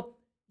people,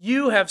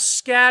 you have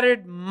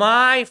scattered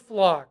my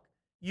flock.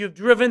 You've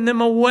driven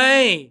them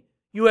away.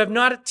 You have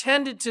not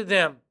attended to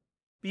them.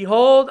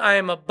 Behold, I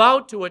am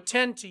about to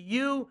attend to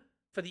you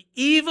for the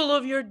evil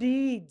of your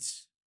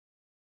deeds.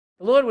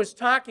 The Lord was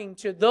talking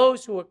to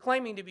those who were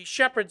claiming to be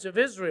shepherds of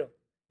Israel.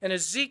 In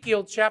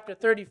Ezekiel chapter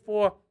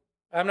 34,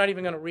 I'm not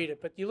even going to read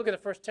it, but you look at the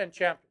first 10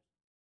 chapters,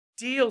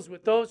 deals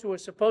with those who are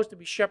supposed to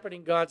be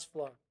shepherding God's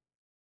flock.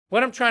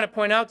 What I'm trying to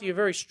point out to you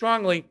very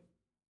strongly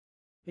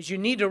is you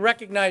need to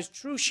recognize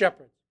true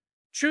shepherds.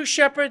 True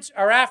shepherds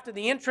are after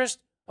the interest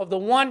of the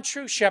one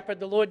true shepherd,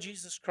 the Lord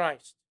Jesus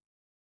Christ.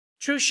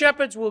 True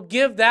shepherds will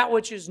give that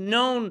which is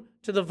known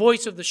to the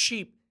voice of the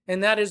sheep,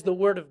 and that is the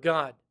Word of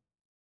God.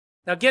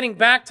 Now, getting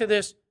back to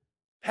this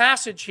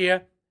passage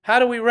here, how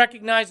do we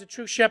recognize a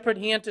true shepherd?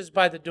 He enters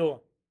by the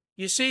door.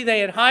 You see, they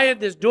had hired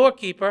this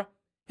doorkeeper,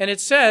 and it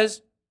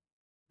says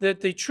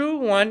that the true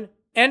one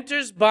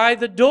enters by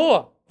the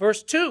door.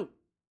 Verse 2.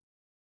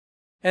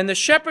 And the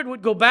shepherd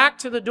would go back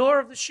to the door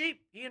of the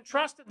sheep. He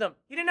entrusted them.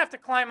 He didn't have to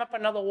climb up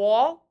another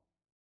wall.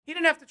 He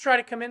didn't have to try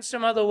to come in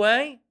some other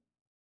way.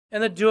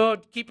 And the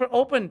doorkeeper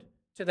opened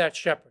to that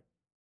shepherd.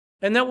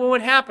 And then what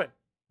would happen?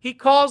 He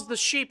calls the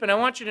sheep, and I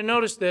want you to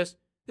notice this.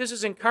 This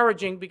is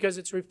encouraging because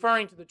it's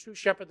referring to the true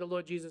shepherd, the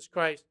Lord Jesus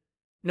Christ.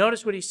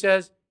 Notice what he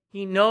says.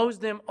 He knows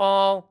them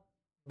all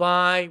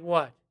by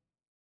what?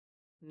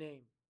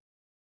 Name.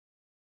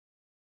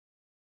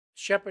 The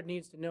shepherd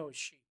needs to know his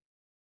sheep.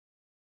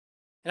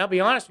 And I'll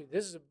be honest with you,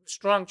 this is a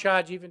strong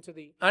charge even to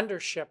the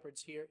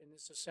under-shepherds here in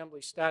this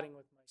assembly, starting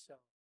with myself.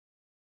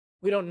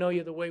 We don't know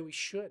you the way we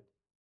should.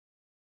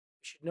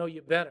 We should know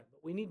you better,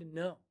 but we need to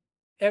know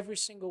every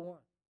single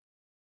one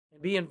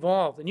and be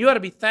involved. And you ought to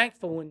be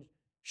thankful when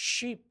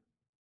sheep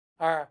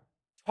are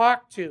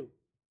talked to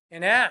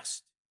and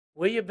asked,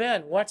 where you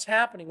been? What's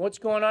happening? What's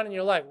going on in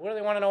your life? What do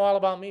they want to know all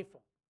about me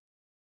for?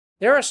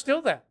 There are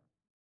still that.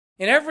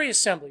 In every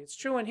assembly, it's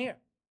true in here.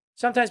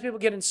 Sometimes people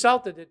get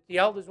insulted that the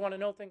elders want to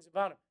know things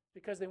about them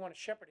because they want to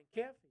shepherd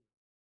and care for you.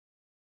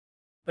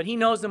 But he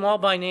knows them all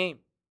by name.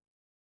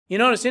 You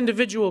notice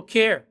individual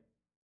care.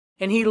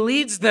 And he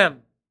leads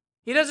them.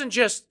 He doesn't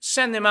just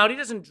send them out. He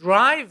doesn't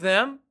drive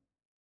them.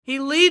 He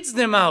leads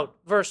them out,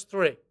 verse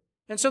 3.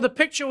 And so the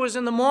picture was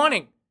in the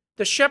morning.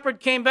 The shepherd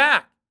came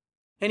back.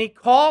 And he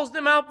calls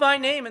them out by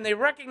name. And they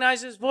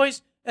recognize his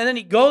voice. And then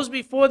he goes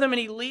before them and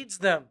he leads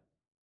them.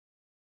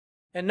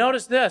 And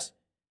notice this.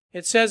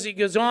 It says, he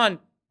goes on.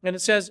 And it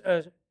says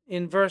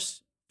in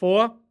verse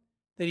 4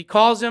 that he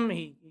calls them,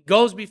 he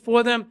goes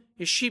before them,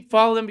 his sheep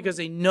follow them because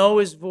they know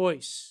his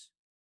voice.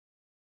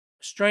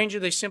 A stranger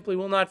they simply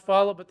will not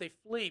follow, but they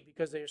flee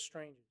because they are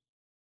strangers.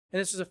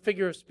 And this is a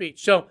figure of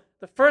speech. So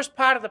the first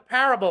part of the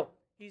parable,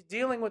 he's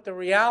dealing with the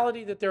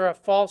reality that there are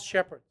false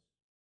shepherds.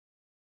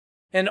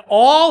 And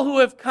all who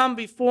have come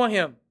before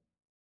him,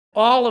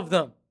 all of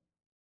them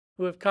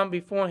who have come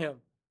before him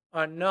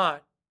are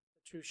not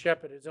the true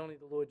shepherd. It's only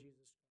the Lord Jesus.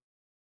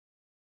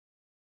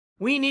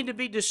 We need to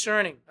be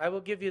discerning. I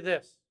will give you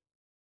this.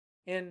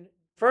 In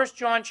 1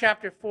 John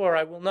chapter 4,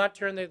 I will not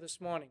turn there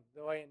this morning,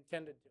 though I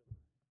intended to.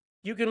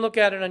 You can look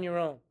at it on your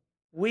own.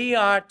 We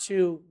are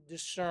to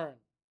discern.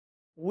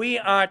 We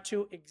are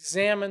to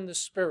examine the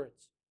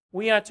spirits.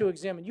 We are to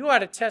examine. You are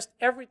to test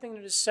everything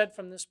that is said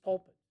from this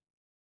pulpit.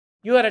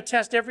 You are to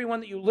test everyone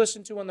that you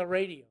listen to on the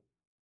radio.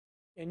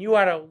 And you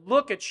are to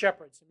look at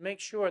shepherds and make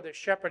sure they're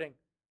shepherding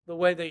the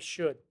way they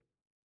should.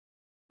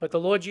 But the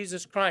Lord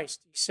Jesus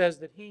Christ, he says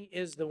that he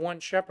is the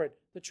one shepherd,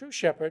 the true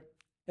shepherd.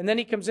 And then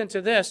he comes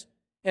into this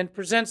and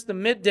presents the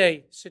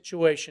midday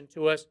situation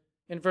to us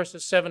in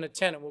verses 7 to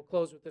 10. And we'll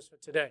close with this for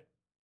today.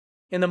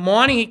 In the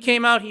morning he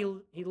came out,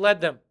 he led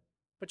them.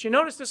 But you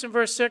notice this in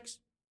verse 6?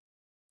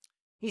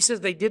 He says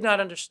they did not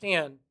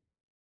understand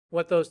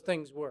what those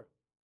things were.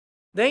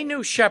 They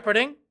knew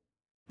shepherding.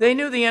 They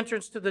knew the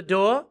entrance to the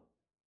door.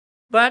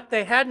 But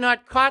they had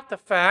not caught the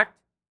fact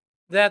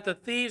that the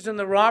thieves and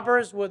the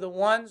robbers were the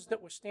ones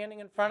that were standing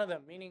in front of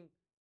them, meaning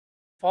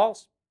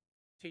false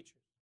teachers,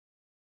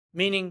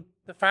 meaning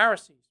the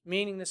Pharisees,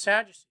 meaning the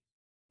Sadducees,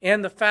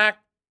 and the fact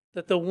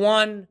that the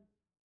one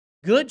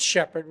good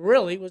shepherd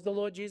really was the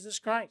Lord Jesus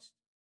Christ.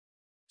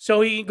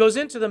 So he goes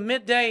into the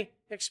midday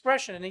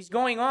expression, and he's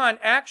going on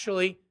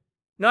actually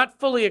not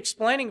fully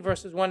explaining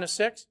verses 1 to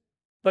 6,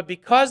 but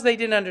because they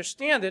didn't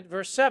understand it,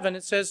 verse 7,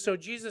 it says, so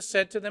Jesus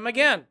said to them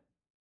again.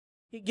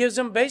 He gives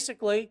them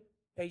basically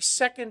a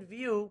second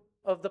view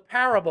of the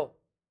parable.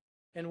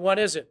 And what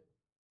is it?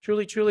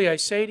 Truly, truly, I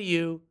say to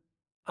you,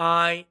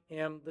 I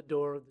am the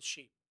door of the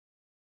sheep.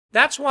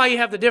 That's why you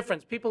have the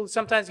difference. People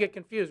sometimes get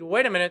confused. Well,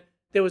 wait a minute.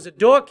 There was a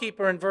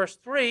doorkeeper in verse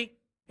 3,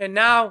 and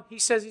now he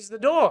says he's the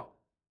door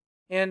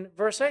in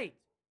verse 8.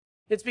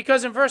 It's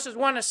because in verses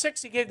 1 to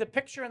 6, he gave the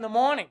picture in the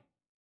morning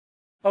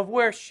of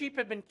where sheep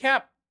had been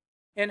kept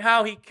and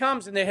how he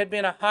comes, and there had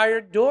been a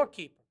hired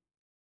doorkeeper.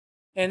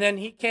 And then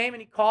he came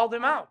and he called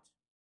them out.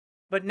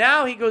 But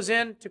now he goes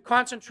in to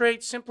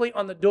concentrate simply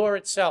on the door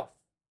itself.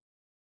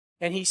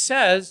 And he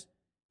says,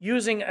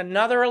 using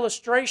another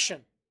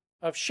illustration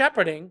of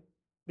shepherding,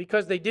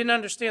 because they didn't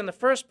understand the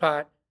first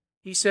part,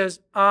 he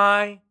says,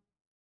 I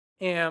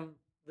am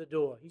the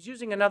door. He's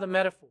using another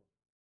metaphor.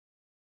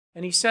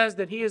 And he says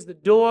that he is the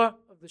door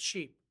of the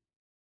sheep.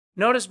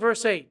 Notice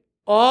verse 8.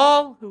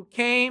 All who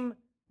came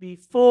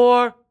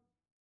before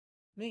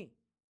me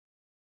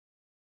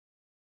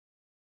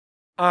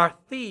are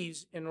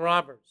thieves and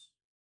robbers.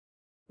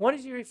 What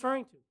is he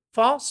referring to?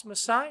 False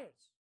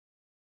messiahs.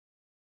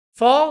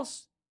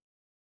 False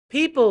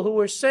people who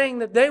were saying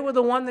that they were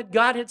the one that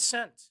God had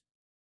sent.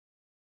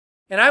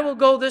 And I will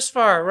go this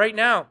far right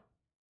now,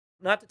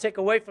 not to take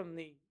away from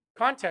the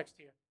context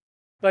here,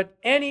 but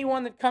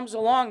anyone that comes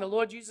along, the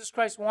Lord Jesus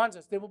Christ warns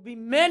us, there will be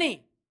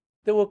many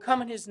that will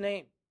come in his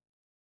name.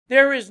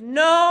 There is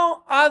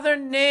no other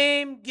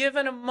name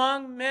given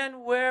among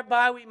men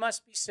whereby we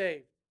must be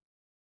saved.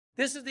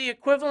 This is the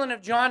equivalent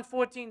of John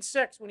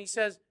 14:6 when he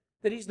says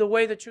that he's the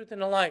way, the truth,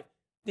 and the life.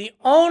 The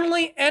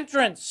only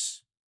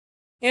entrance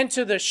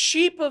into the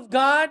sheep of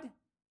God,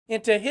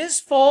 into his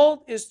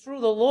fold, is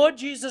through the Lord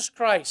Jesus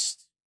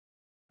Christ.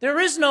 There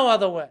is no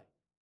other way.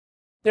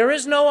 There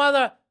is no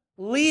other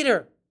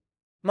leader.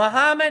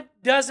 Muhammad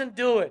doesn't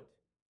do it.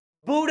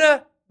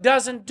 Buddha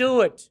doesn't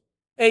do it.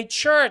 A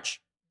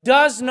church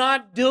does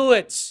not do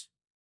it.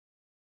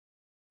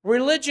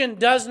 Religion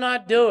does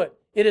not do it.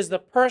 It is the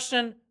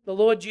person, the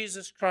Lord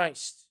Jesus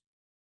Christ.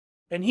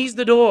 And he's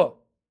the door.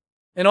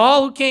 And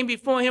all who came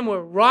before him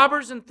were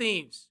robbers and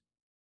thieves.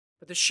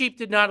 But the sheep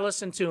did not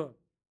listen to him.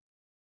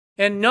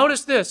 And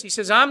notice this. He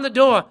says, I'm the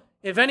door.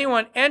 If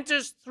anyone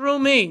enters through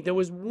me, there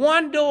was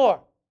one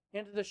door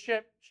into the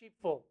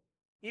sheepfold.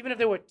 Even if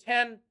there were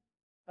 10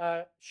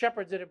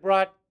 shepherds that had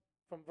brought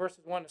from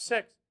verses 1 to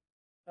 6,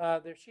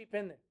 their sheep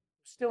in there.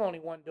 There's still only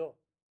one door.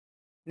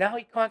 Now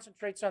he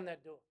concentrates on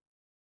that door.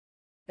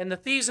 And the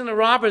thieves and the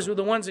robbers were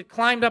the ones that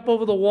climbed up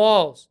over the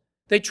walls.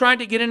 They tried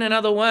to get in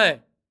another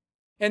way.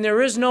 And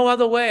there is no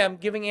other way. I'm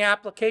giving you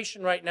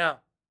application right now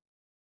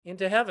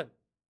into heaven.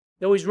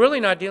 Though he's really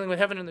not dealing with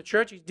heaven and the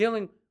church, he's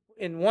dealing,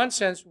 in one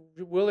sense,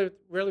 really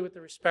with the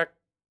respect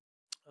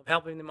of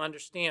helping them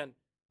understand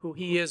who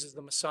he is as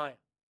the Messiah.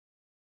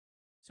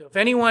 So if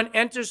anyone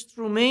enters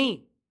through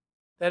me,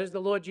 that is the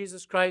Lord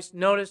Jesus Christ,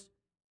 notice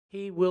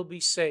he will be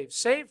saved.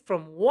 Saved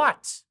from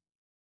what?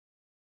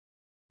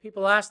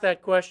 People ask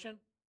that question.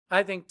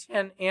 I think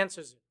 10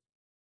 answers it.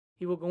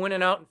 He will go in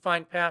and out and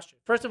find pasture.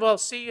 First of all,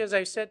 see, as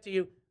I said to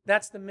you,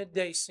 that's the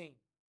midday scene.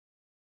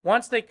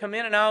 Once they come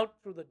in and out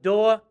through the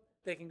door,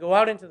 they can go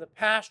out into the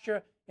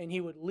pasture, and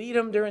he would lead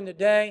them during the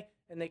day,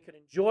 and they could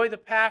enjoy the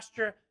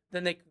pasture.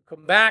 Then they could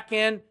come back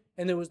in,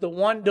 and there was the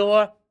one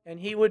door, and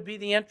he would be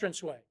the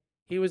entranceway.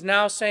 He was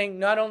now saying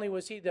not only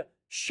was he the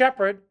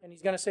shepherd, and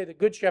he's going to say the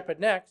good shepherd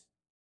next,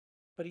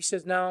 but he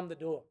says, now I'm the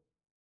door.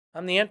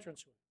 I'm the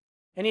entranceway.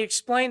 And he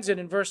explains it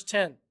in verse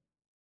 10.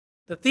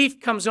 The thief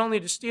comes only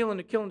to steal and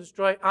to kill and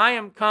destroy. I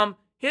am come.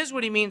 Here's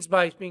what he means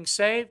by being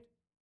saved.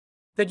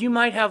 That you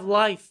might have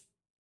life.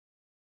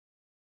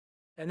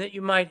 And that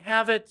you might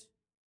have it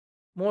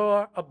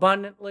more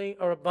abundantly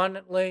or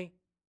abundantly.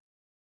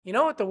 You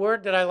know what the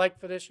word that I like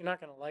for this? You're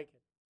not going to like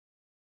it.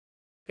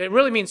 Okay, it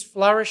really means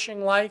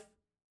flourishing life.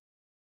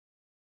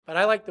 But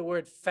I like the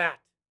word fat.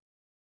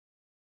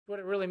 That's what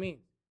it really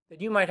means.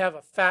 That you might have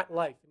a fat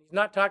life. And he's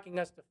not talking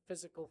us to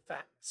physical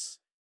fatness.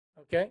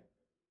 Okay?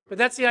 But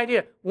that's the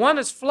idea. One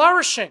is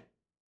flourishing.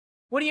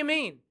 What do you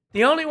mean?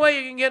 The only way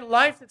you can get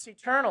life that's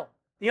eternal,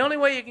 the only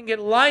way you can get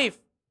life,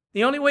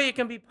 the only way you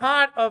can be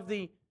part of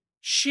the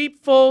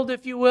sheepfold,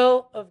 if you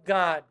will, of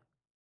God,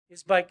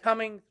 is by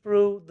coming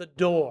through the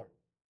door.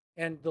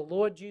 And the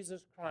Lord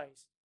Jesus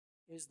Christ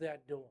is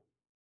that door.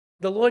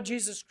 The Lord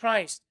Jesus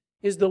Christ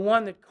is the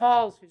one that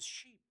calls his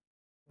sheep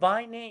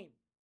by name.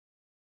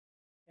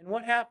 And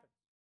what happens?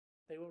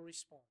 They will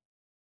respond.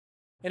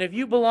 And if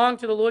you belong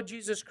to the Lord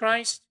Jesus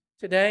Christ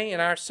today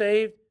and are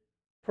saved,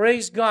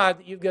 praise God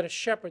that you've got a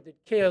shepherd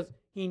that cares.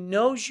 He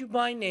knows you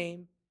by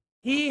name.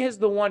 He is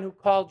the one who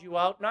called you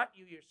out, not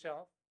you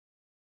yourself.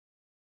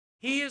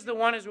 He is the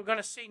one, as we're going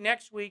to see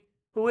next week,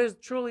 who is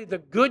truly the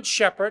good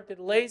shepherd that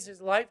lays his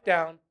life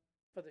down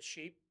for the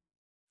sheep,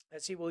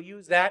 as he will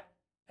use that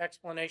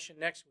explanation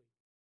next week.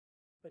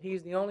 But he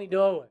is the only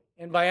doorway.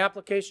 And by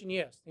application,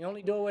 yes, the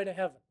only doorway to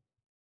heaven.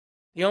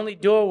 The only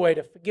doorway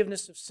to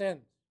forgiveness of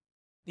sins.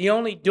 The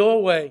only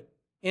doorway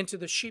into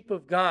the sheep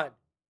of God.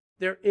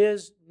 There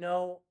is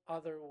no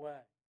other way.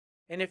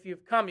 And if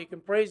you've come, you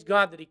can praise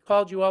God that he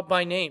called you out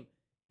by name.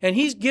 And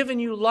he's given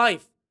you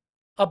life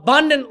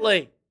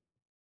abundantly.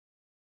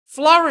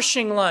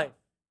 Flourishing life.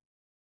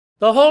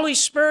 The Holy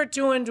Spirit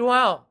to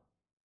indwell.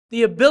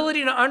 The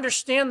ability to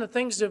understand the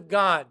things of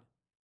God.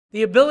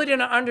 The ability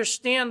to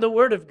understand the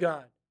Word of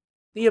God.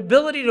 The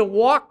ability to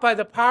walk by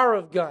the power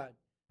of God.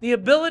 The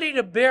ability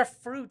to bear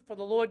fruit for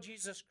the Lord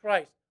Jesus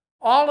Christ.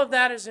 All of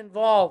that is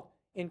involved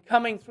in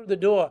coming through the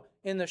door,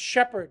 in the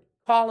shepherd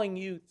calling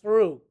you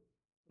through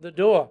the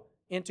door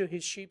into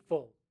his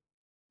sheepfold.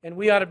 And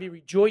we ought to be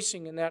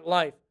rejoicing in that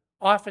life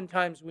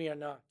Oftentimes we are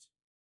not.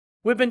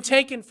 We've been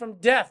taken from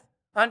death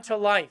unto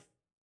life.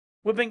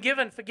 We've been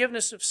given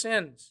forgiveness of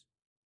sins.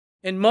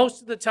 And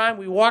most of the time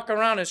we walk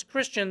around as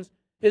Christians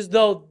as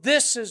though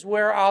this is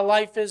where our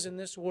life is in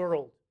this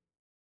world.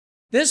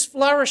 This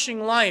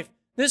flourishing life,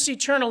 this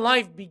eternal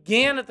life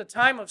began at the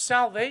time of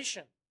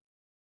salvation.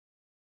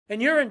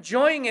 And you're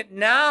enjoying it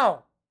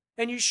now.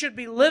 And you should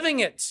be living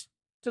it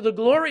to the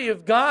glory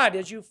of God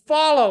as you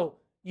follow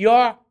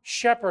your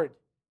shepherd,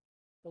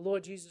 the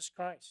Lord Jesus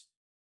Christ.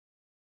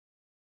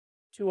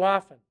 Too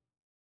often,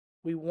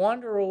 we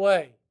wander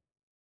away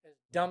as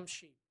dumb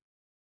sheep.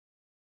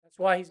 That's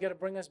why he's got to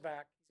bring us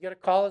back. He's got to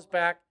call us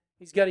back.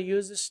 He's got to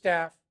use his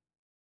staff.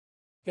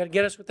 He's got to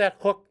get us with that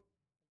hook,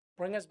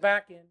 bring us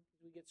back in.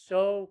 We get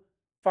so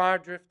far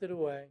drifted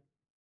away.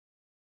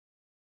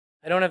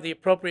 I don't have the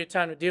appropriate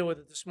time to deal with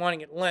it this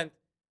morning at length,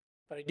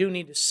 but I do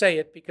need to say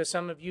it because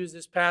some have used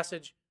this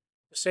passage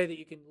to say that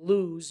you can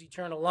lose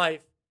eternal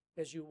life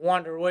as you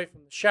wander away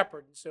from the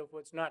shepherd and so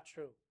forth. It's not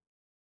true.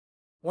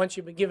 Once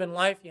you've been given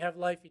life, you have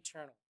life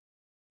eternal.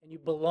 And you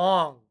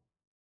belong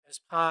as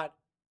part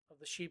of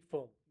the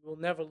sheepfold. You will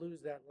never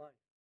lose that life.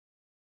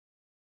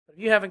 But if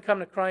you haven't come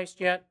to Christ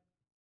yet,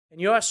 and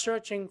you're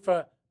searching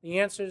for the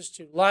answers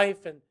to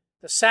life and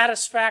the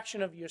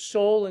satisfaction of your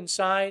soul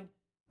inside,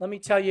 let me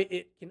tell you,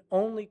 it can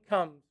only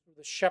come through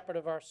the shepherd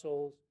of our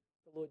souls,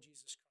 the Lord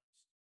Jesus Christ,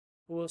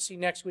 who we'll see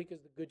next week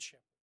as the Good Shepherd.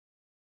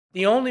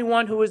 The only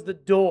one who is the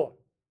door,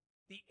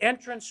 the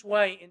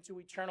entranceway into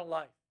eternal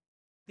life,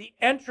 the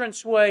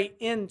entranceway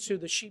into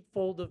the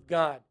sheepfold of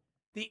God,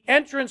 the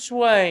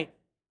entranceway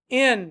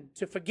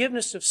into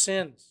forgiveness of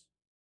sins.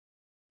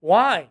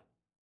 Why?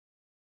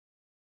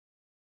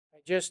 I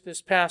just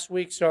this past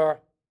week saw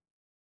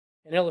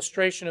an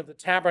illustration of the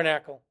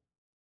tabernacle.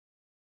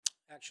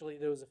 Actually,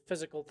 there was a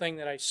physical thing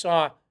that I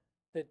saw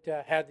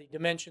that had the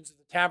dimensions of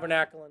the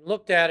tabernacle and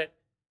looked at it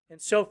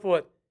and so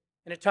forth.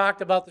 And it talked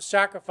about the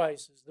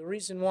sacrifices. The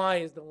reason why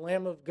is the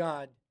Lamb of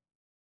God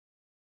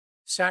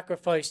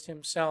sacrificed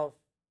himself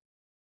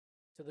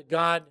to the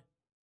God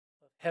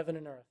of heaven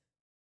and earth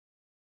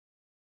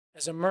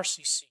as a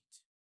mercy seat.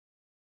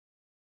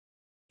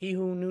 He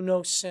who knew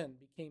no sin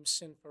became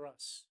sin for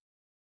us.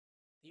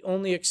 The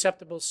only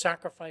acceptable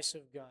sacrifice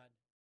of God,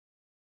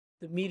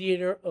 the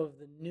mediator of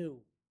the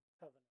new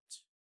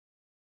covenant,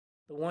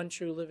 the one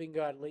true living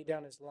God laid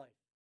down his life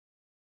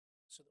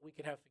so that we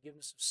can have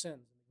forgiveness of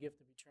sins and the gift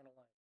of eternal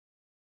life.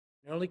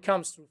 It only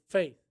comes through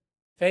faith,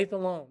 faith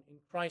alone, in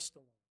Christ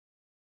alone.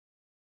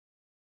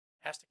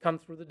 It has to come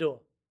through the door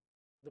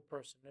of the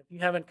person. And if you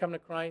haven't come to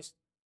Christ,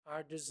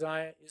 our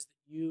desire is that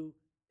you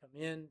come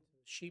in to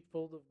the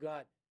sheepfold of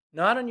God,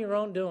 not on your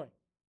own doing,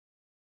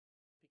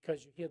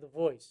 because you hear the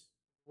voice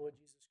of the Lord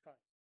Jesus Christ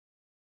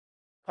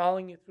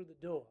calling you through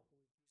the door of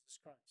Jesus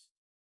Christ.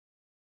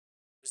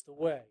 Is the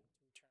way to eternal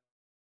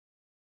life.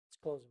 Let's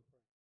close in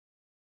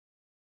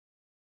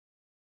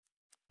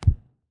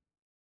prayer.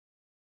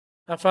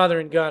 Our Father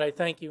in God, I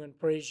thank you and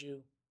praise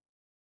you,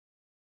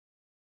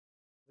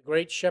 the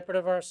great shepherd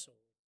of our soul,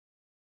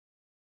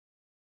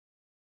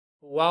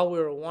 who while we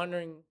were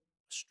wandering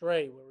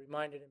astray, we're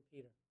reminded in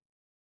Peter,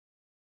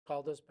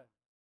 called us back.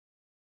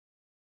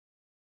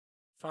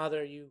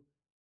 Father, you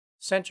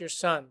sent your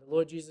Son, the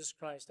Lord Jesus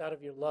Christ, out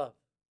of your love,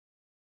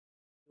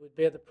 who would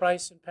bear the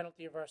price and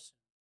penalty of our sin.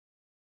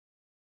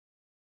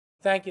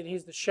 Thank you that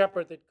he's the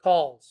shepherd that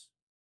calls.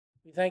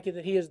 We thank you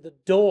that he is the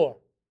door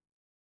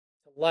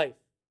to life.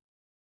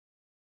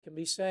 You can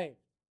be saved,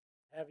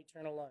 have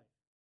eternal life.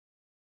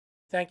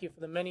 Thank you for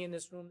the many in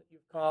this room that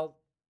you've called.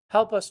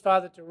 Help us,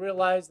 Father, to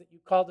realize that you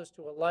called us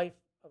to a life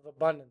of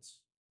abundance,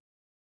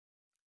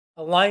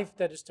 a life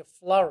that is to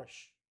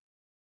flourish,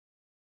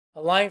 a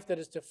life that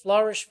is to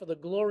flourish for the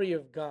glory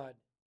of God.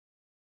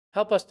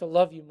 Help us to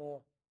love you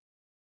more.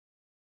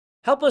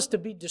 Help us to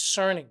be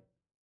discerning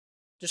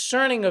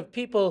of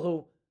people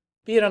who,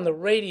 be it on the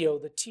radio,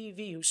 the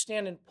TV, who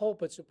stand in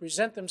pulpits, who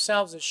present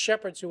themselves as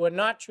shepherds who are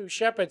not true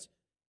shepherds,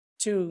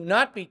 to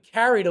not be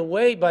carried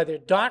away by their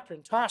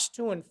doctrine, tossed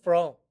to and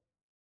fro.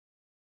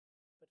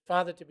 But,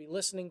 Father, to be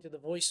listening to the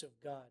voice of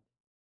God,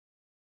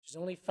 which is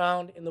only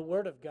found in the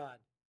Word of God.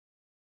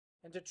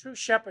 And to true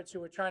shepherds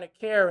who are trying to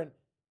care and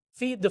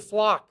feed the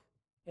flock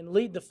and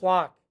lead the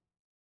flock.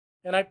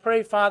 And I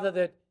pray, Father,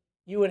 that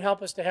you would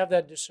help us to have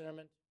that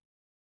discernment.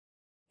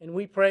 And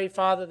we pray,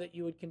 Father, that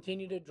you would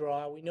continue to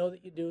draw. We know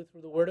that you do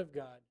through the Word of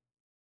God.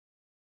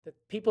 That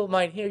people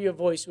might hear your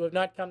voice who have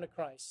not come to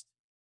Christ.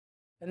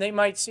 And they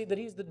might see that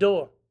he's the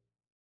door.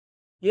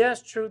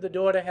 Yes, true, the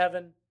door to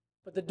heaven,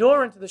 but the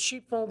door into the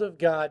sheepfold of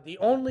God, the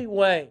only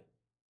way,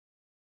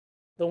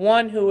 the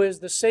one who is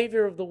the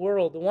Savior of the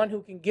world, the one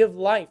who can give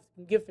life,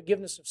 can give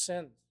forgiveness of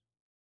sins.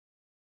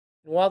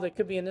 And while there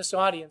could be in this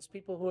audience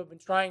people who have been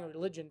trying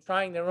religion,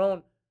 trying their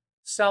own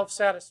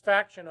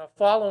self-satisfaction, or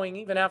following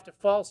even after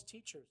false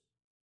teachers,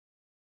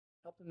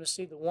 help them to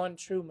see the one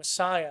true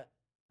Messiah,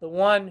 the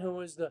one who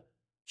is the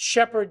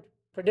shepherd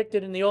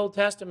predicted in the Old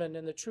Testament,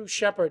 and the true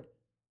shepherd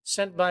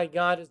sent by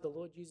God is the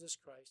Lord Jesus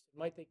Christ.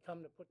 Might they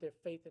come to put their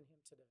faith in him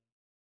today.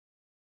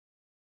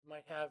 They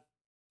might have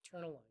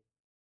eternal life.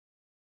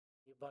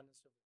 the abundance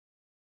of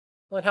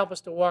life. Lord, help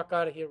us to walk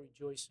out of here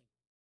rejoicing,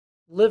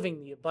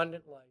 living the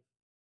abundant life,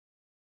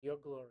 your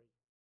glory.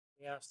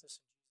 We ask this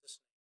in